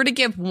if you were to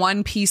give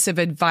one piece of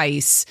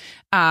advice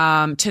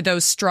to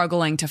those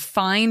struggling to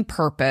find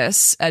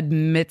purpose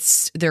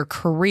amidst their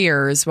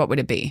careers, what would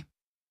it be?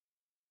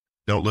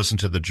 Don't listen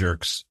to the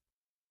jerks.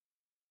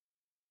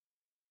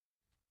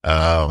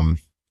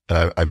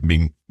 I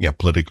mean, yeah,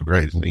 politically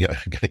correct. Yeah,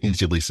 I can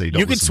easily say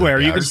don't. You can swear.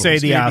 You can say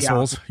the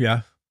assholes.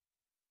 Yeah.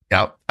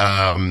 Yeah.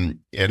 And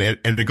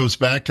it goes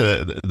back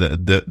to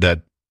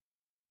that.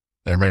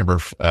 I remember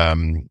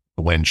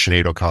when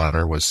Sinead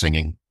O'Connor was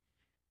singing,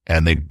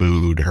 and they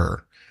booed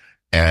her,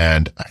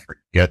 and I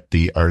forget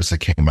the artist that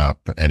came up,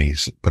 and he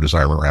put his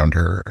arm around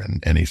her,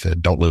 and he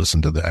said, "Don't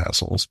listen to the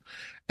assholes."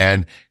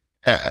 And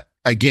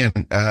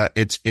again,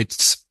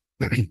 it's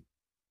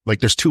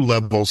like there's two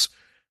levels.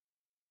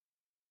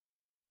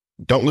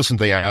 Don't listen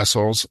to the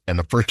assholes. And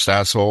the first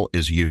asshole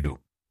is you.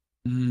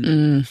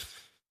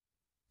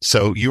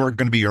 So you are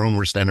going to be your own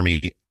worst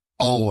enemy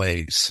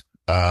always.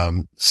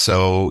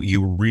 So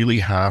you really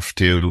have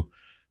to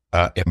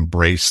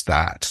embrace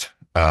that.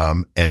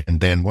 And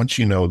then once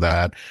you know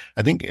that,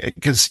 I think,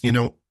 because,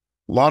 a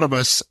lot of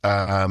us,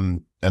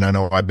 and I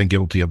know I've been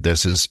guilty of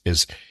this,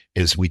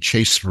 is we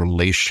chase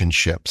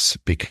relationships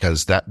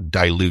because that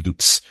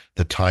dilutes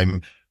the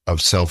time of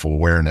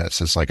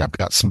self-awareness. It's like, I've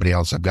got somebody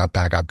else, I've got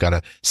back, I've got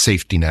a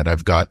safety net,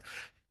 I've got,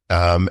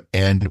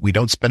 and we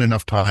don't spend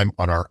enough time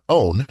on our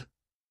own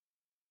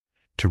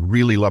to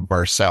really love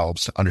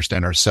ourselves,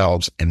 understand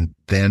ourselves, and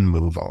then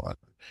move on.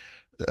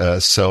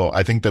 So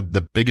I think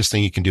the biggest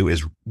thing you can do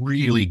is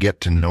really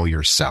get to know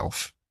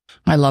yourself.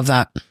 I love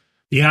that.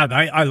 Yeah,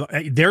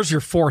 I there's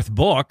your fourth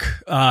book.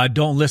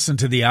 Don't listen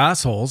to the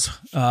assholes.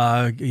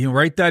 You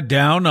write that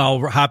down.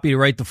 Happy to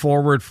write the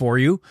foreword for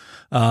you.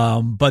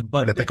 But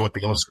I think what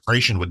the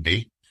illustration would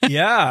be.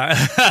 Yeah.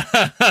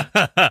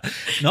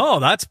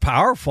 No, that's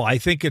powerful. I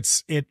think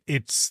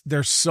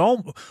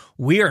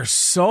we are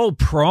so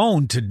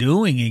prone to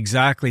doing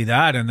exactly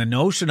that. And the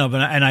notion of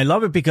it, and I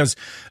love it because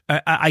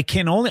I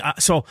can only,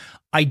 so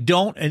I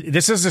don't,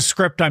 this is a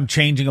script I'm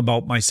changing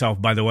about myself,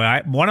 by the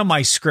way. One of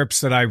my scripts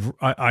that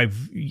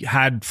I've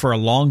had for a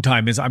long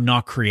time is I'm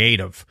not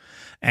creative.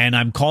 And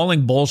I'm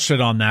calling bullshit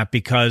on that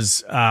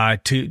because I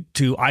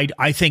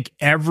think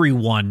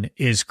everyone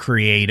is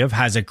creative,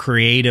 has a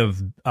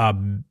creative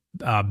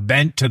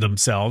bent to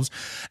themselves,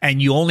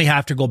 and you only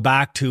have to go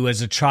back to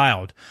as a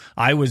child.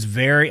 I was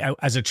very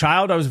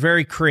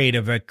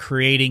creative at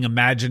creating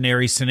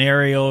imaginary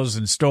scenarios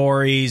and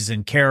stories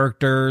and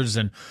characters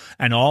and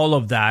all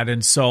of that.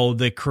 And so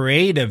the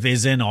creative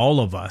is in all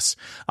of us.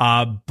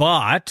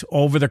 But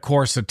over the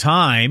course of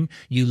time,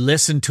 you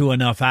listen to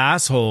enough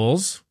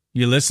assholes,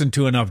 you listen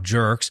to enough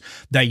jerks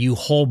that you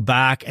hold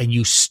back and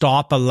you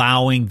stop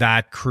allowing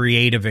that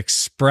creative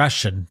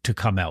expression to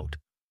come out.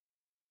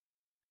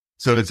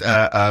 So it's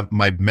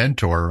my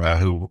mentor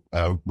who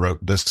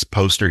wrote this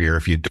poster here.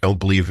 If you don't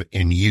believe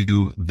in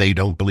you, they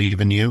don't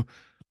believe in you.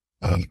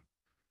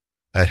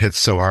 That hits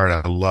so hard.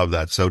 I love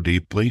that so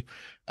deeply.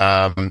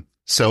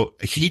 So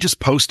he just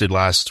posted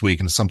last week,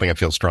 and it's something I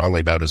feel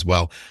strongly about as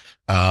well.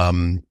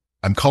 I'm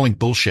calling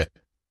bullshit.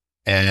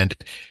 And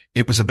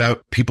it was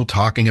about people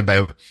talking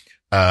about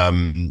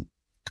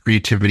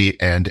creativity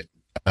and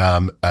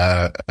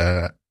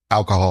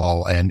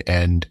alcohol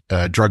and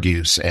drug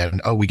use,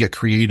 and we get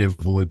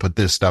creative when we put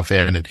this stuff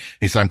in. And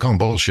he said, I'm calling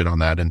bullshit on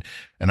that. And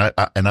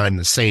I'm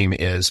the same.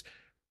 Is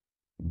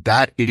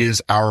that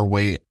is our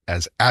way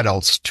as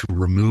adults to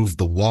remove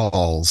the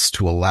walls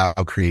to allow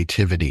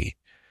creativity.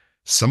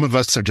 Some of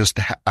us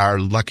are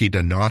lucky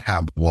to not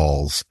have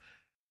walls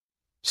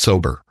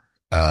sober.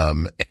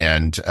 I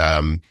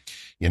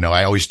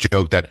always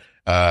joke that,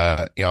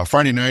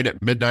 Friday night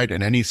at midnight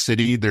in any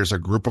city, there's a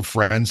group of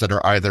friends that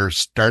are either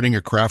starting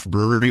a craft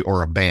brewery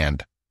or a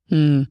band.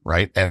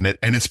 Right. And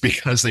it's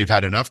because they've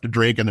had enough to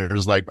drink and they're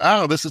just like,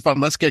 oh, this is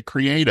fun. Let's get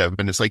creative.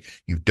 And it's like,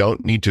 you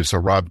don't need to. So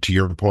Rob, to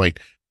your point,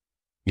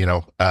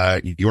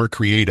 you're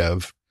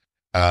creative.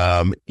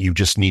 You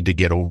just need to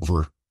get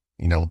over,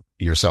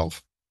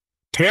 yourself.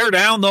 Tear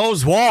down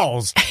those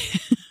walls.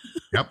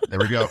 Yep. There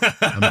we go.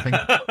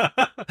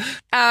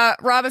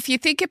 Rob, if you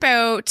think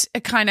about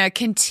kind of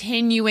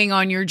continuing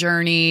on your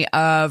journey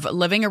of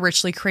living a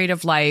richly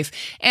creative life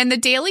and the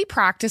daily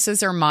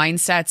practices or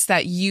mindsets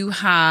that you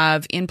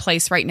have in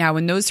place right now,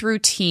 and those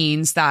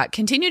routines that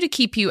continue to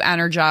keep you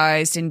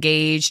energized,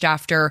 engaged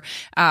after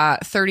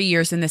 30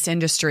 years in this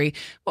industry,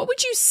 what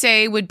would you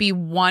say would be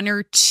one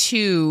or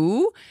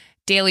two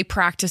daily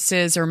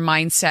practices or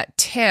mindset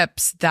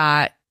tips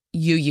that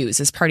you use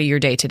as part of your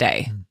day to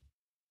day?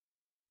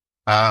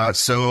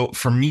 So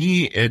for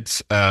me,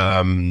 it's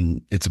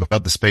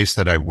about the space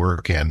that I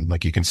work in.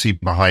 Like you can see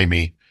behind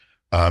me,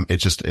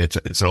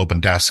 it's an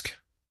open desk.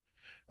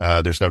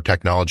 There's no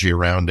technology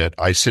around it.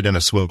 I sit in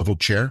a swivel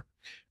chair,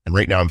 and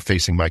right now I'm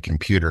facing my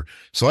computer.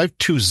 So I have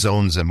two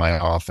zones in my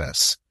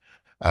office.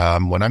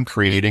 When I'm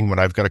creating, when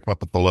I've got to come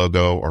up with the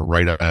logo or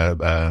write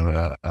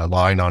a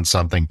line on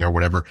something or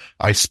whatever,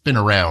 I spin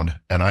around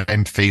and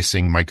I'm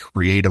facing my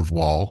creative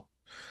wall.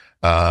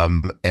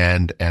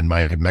 And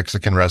my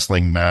Mexican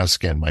wrestling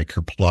mask and my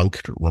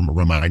kerplunk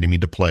reminding me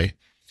to play.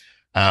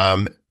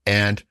 There's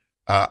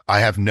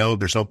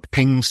no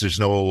pings, there's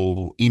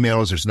no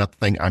emails, there's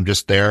nothing. I'm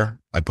just there.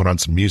 I put on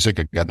some music.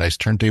 I got a nice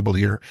turntable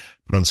here,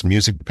 put on some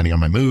music depending on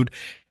my mood,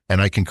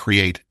 and I can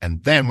create.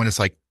 And then when it's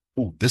like,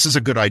 oh, this is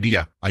a good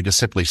idea, I just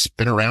simply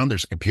spin around.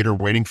 There's a computer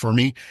waiting for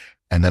me,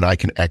 and then I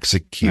can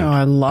execute. Oh,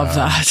 I love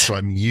that. So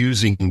I'm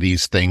using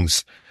these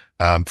things,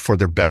 for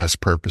their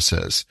best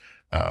purposes.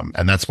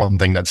 And that's one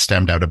thing that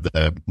stemmed out of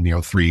the,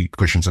 3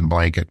 cushions and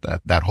blanket,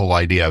 that whole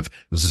idea of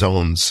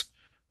zones,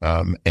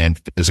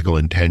 and physical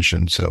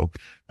intention. So,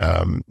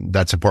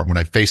 that's important. When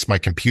I face my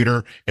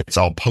computer, it's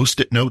all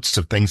Post-it notes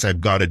of things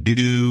I've got to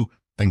do,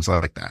 things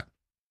like that.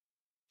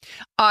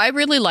 I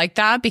really like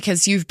that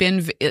because you've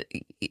been,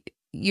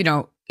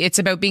 it's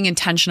about being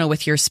intentional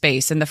with your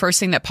space. And the first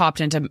thing that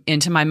popped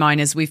into my mind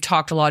is we've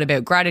talked a lot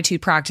about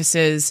gratitude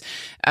practices,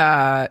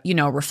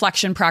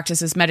 reflection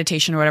practices,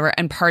 meditation or whatever.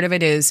 And part of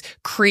it is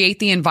create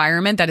the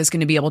environment that is going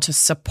to be able to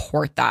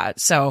support that.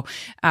 So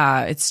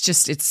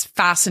it's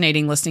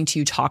fascinating listening to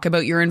you talk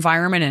about your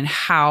environment and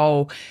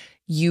how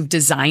you've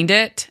designed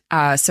it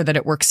so that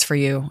it works for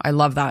you. I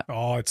love that.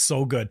 Oh, it's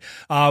so good.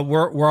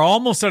 We're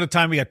almost out of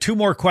time. We got 2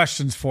 more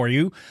questions for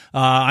you.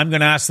 I'm going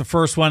to ask the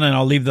first one, and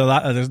I'll leave the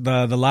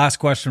last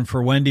question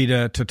for Wendy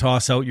to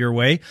toss out your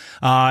way.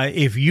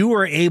 If you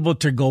were able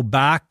to go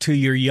back to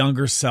your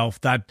younger self,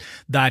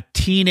 that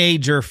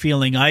teenager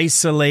feeling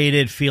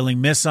isolated,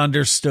 feeling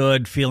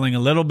misunderstood, feeling a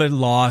little bit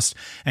lost,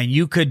 and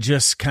you could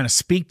just kind of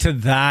speak to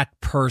that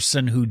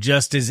person who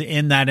just is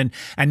in that, and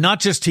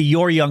not just to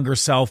your younger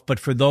self, but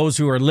for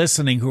those who are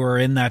listening who are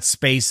in that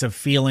space of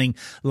feeling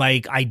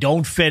like I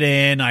don't fit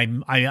in, I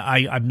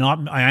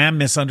am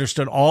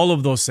misunderstood, all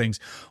of those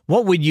things.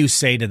 What would you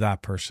say to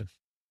that person?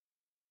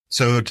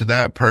 So to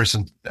that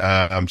person,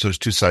 so there's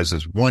 2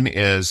 sides. One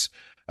is,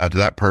 to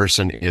that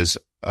person is,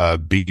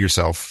 be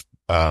yourself.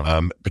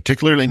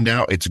 Particularly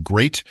now, it's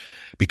great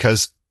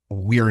because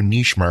we are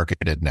niche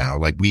marketed now.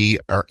 Like we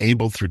are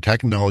able through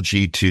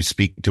technology to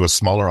speak to a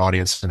smaller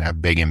audience and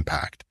have big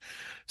impact.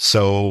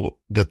 So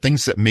the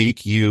things that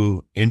make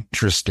you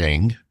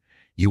interesting,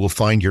 you will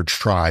find your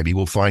tribe, you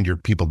will find your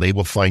people, they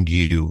will find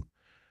you,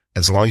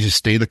 as long as you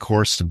stay the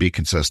course and be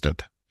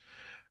consistent.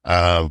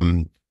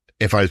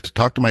 If I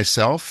talk to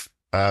myself,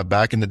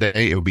 back in the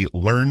day, it would be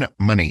learn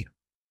money.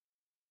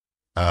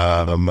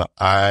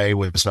 I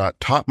was not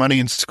taught money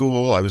in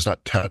school. I was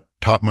not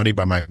taught money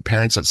by my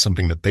parents. That's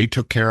something that they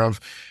took care of.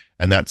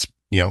 And that's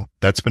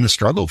been a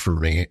struggle for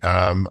me.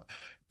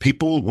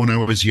 People when I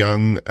was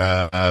young,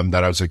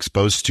 that I was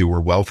exposed to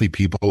were wealthy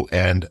people,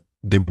 and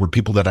they were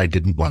people that I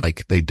didn't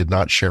like. They did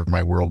not share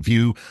my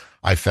worldview.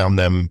 I found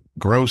them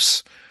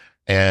gross.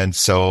 And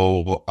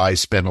so I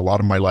spent a lot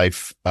of my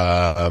life,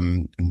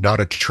 not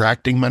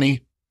attracting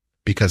money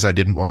because I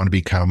didn't want to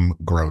become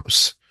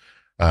gross,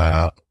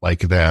 like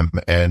them.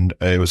 And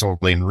it was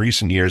only in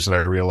recent years that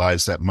I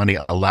realized that money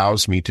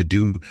allows me to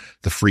do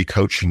the free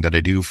coaching that I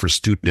do for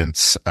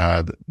students,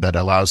 that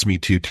allows me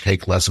to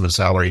take less of a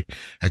salary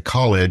at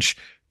college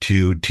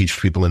to teach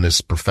people in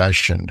this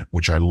profession,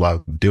 which I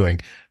love doing.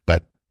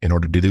 But in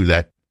order to do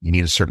that, you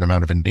need a certain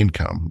amount of an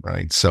income,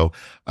 right? So,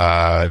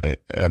 and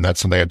that's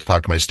something I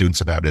talk to my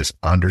students about is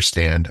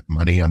understand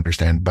money,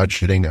 understand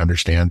budgeting,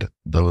 understand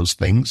those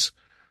things.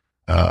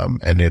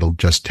 And it'll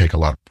just take a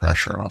lot of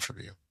pressure off of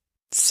you.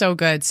 So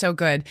good. So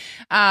good.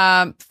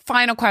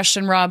 Final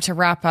question, Rob, to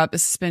wrap up.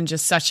 This has been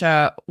just such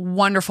a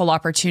wonderful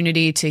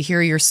opportunity to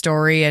hear your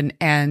story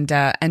and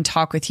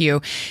talk with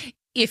you.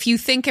 If you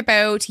think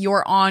about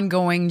your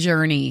ongoing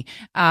journey,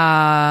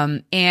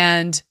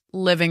 and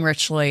living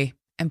richly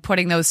and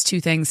putting those 2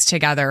 things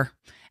together,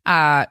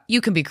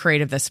 you can be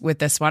creative with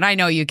this one. I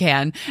know you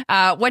can.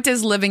 What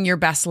does living your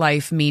best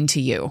life mean to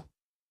you?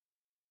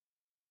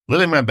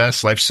 Living my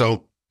best life.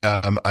 So,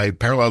 I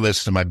parallel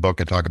this in my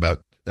book. I talk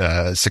about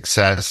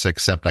success,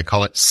 except I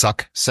call it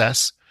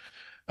success,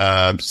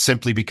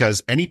 simply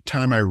because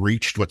anytime I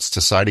reached what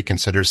society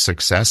considers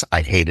success,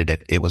 I hated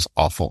it. It was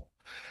awful.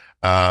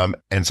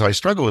 And so I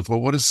struggle with,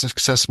 well, what does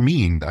success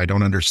mean? I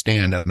don't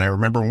understand. And I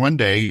remember one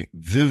day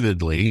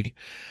vividly,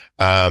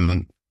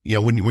 when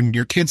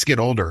your kids get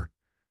older,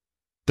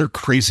 they're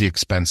crazy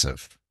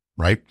expensive,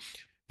 right?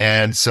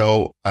 And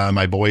so,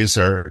 my boys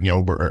are,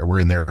 we're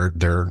in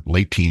their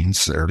late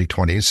teens, early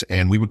 20s,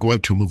 and we would go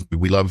out to a movie.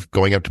 We love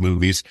going out to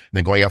movies and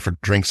then going out for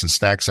drinks and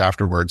snacks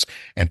afterwards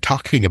and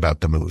talking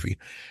about the movie.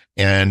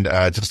 And,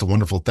 just a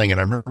wonderful thing. And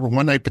I remember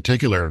one night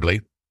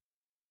particularly,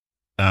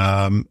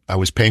 I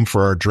was paying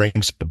for our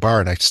drinks at the bar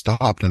and I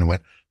stopped and I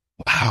went,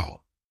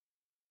 wow.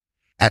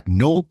 At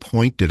no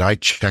point did I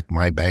check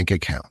my bank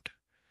account.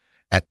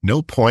 At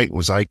no point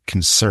was I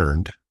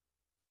concerned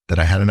that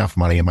I had enough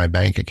money in my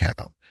bank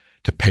account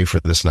to pay for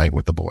this night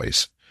with the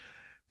boys.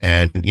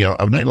 And,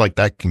 a night like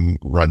that can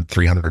run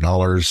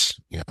 $300,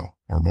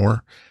 or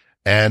more.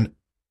 And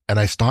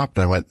I stopped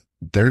and I went,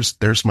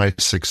 there's my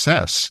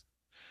success,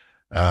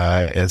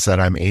 is that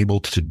I'm able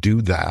to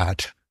do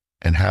that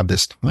and have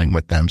this time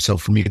with them. So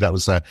for me, that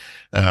was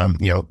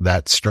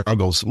that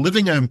struggles.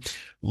 Living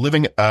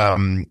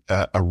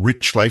a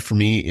rich life for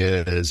me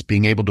is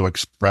being able to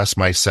express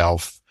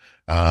myself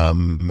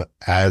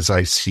as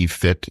I see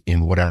fit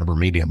in whatever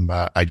medium.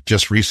 I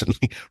just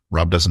recently,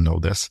 Rob doesn't know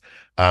this,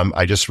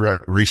 I just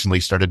recently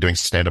started doing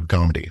stand-up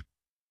comedy.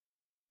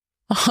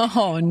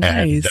 Oh,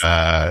 nice.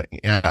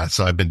 And,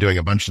 so I've been doing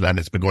a bunch of that and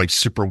it's been going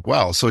super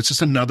well. So it's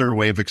just another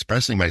way of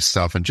expressing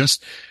myself, and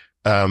just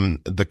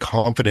the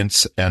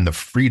confidence and the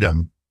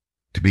freedom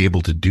to be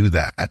able to do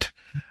that.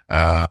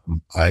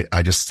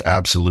 I just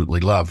absolutely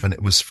love. And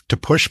it was to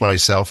push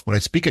myself. When I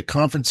speak at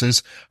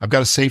conferences, I've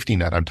got a safety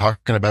net. I'm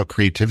talking about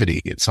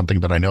creativity. It's something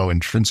that I know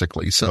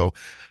intrinsically. So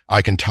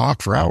I can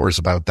talk for hours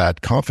about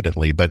that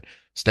confidently, but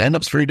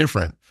stand-up's very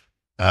different.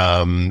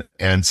 And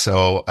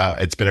so,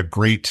 it's been a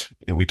great,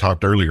 we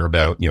talked earlier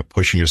about,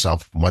 pushing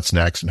yourself, what's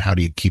next and how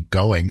do you keep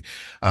going?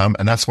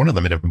 And that's one of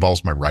them. It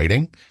involves my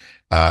writing.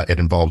 It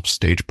involves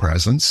stage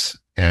presence,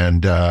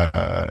 and,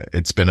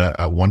 it's been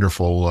a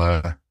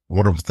wonderful,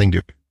 wonderful thing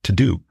to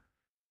do.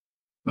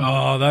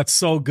 Oh, that's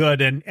so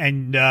good.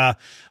 And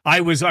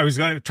I was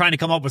trying to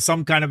come up with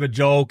some kind of a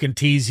joke and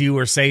tease you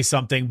or say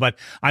something, but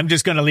I'm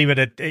just going to leave it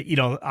at,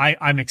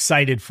 I'm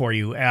excited for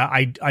you.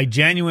 I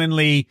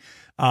genuinely,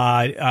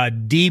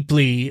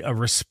 deeply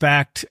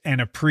respect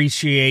and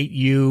appreciate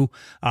you.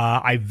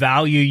 I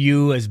value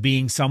you as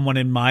being someone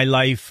in my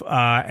life,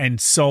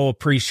 and so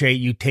appreciate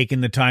you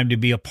taking the time to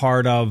be a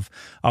part of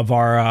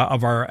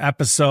our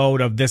episode,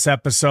 of this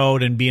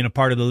episode, and being a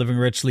part of the Living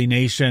Richly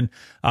Nation.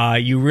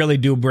 You really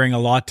do bring a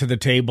lot to the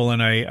table,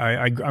 and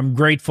I'm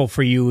grateful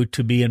for you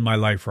to be in my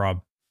life,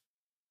 Rob.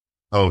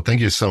 Oh, thank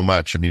you so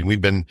much. I mean,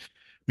 we've known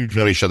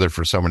each other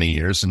for so many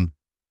years, and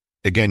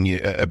again,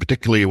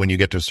 particularly when you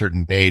get to a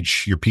certain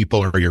age, your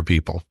people are your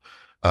people.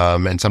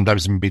 And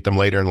sometimes you meet them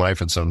later in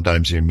life, and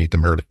sometimes you meet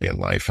them early in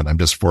life. And I'm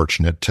just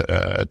fortunate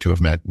to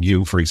have met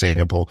you, for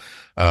example,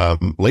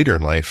 later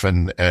in life.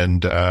 And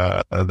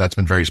that's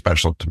been very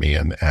special to me.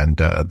 And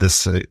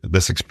this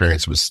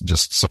experience was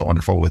just so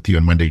wonderful with you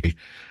and Wendy.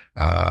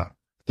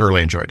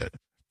 Thoroughly enjoyed it.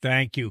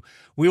 Thank you.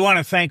 We want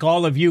to thank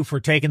all of you for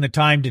taking the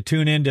time to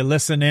tune in, to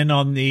listen in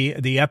on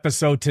the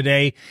episode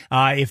today.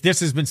 If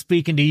this has been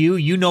speaking to you,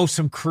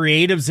 some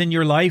creatives in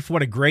your life.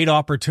 What a great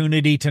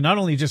opportunity to not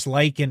only just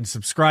like and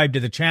subscribe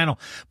to the channel,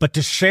 but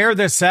to share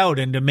this out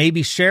and to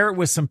maybe share it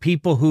with some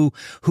people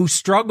who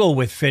struggle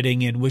with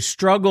fitting in,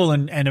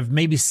 and have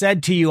maybe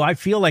said to you, I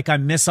feel like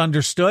I'm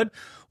misunderstood.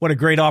 What a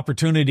great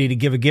opportunity to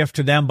give a gift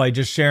to them by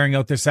just sharing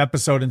out this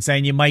episode and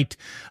saying you might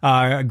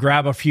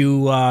grab a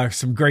few,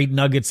 some great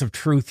nuggets of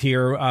truth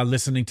here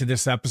listening to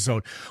this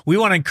episode. We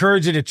want to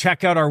encourage you to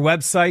check out our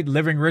website,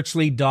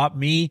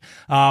 livingrichly.me.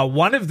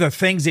 One of the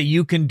things that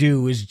you can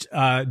do is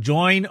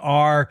join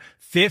our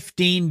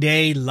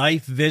 15-day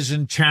life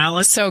vision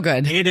challenge. So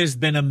good. It has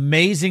been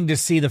amazing to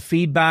see the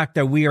feedback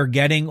that we are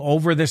getting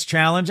over this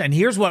challenge. And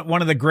here's what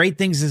one of the great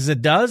things is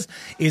it does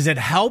is it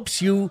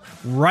helps you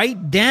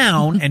write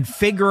down and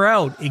figure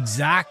out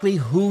exactly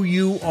who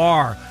you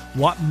are,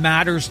 what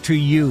matters to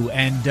you.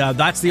 And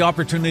that's the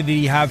opportunity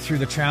you have through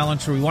the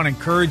challenge. So we want to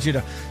encourage you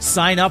to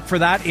sign up for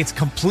that. It's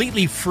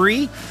completely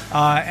free.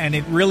 And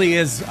it really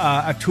is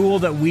a tool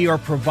that we are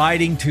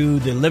providing to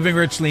the Living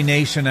Richly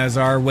Nation as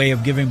our way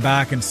of giving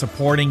back and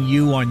supporting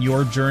you on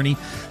your journey.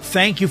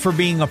 Thank you for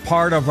being a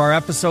part of our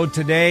episode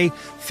today.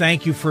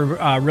 Thank you for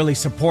really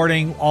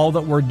supporting all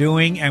that we're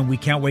doing. And we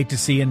can't wait to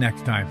see you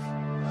next time.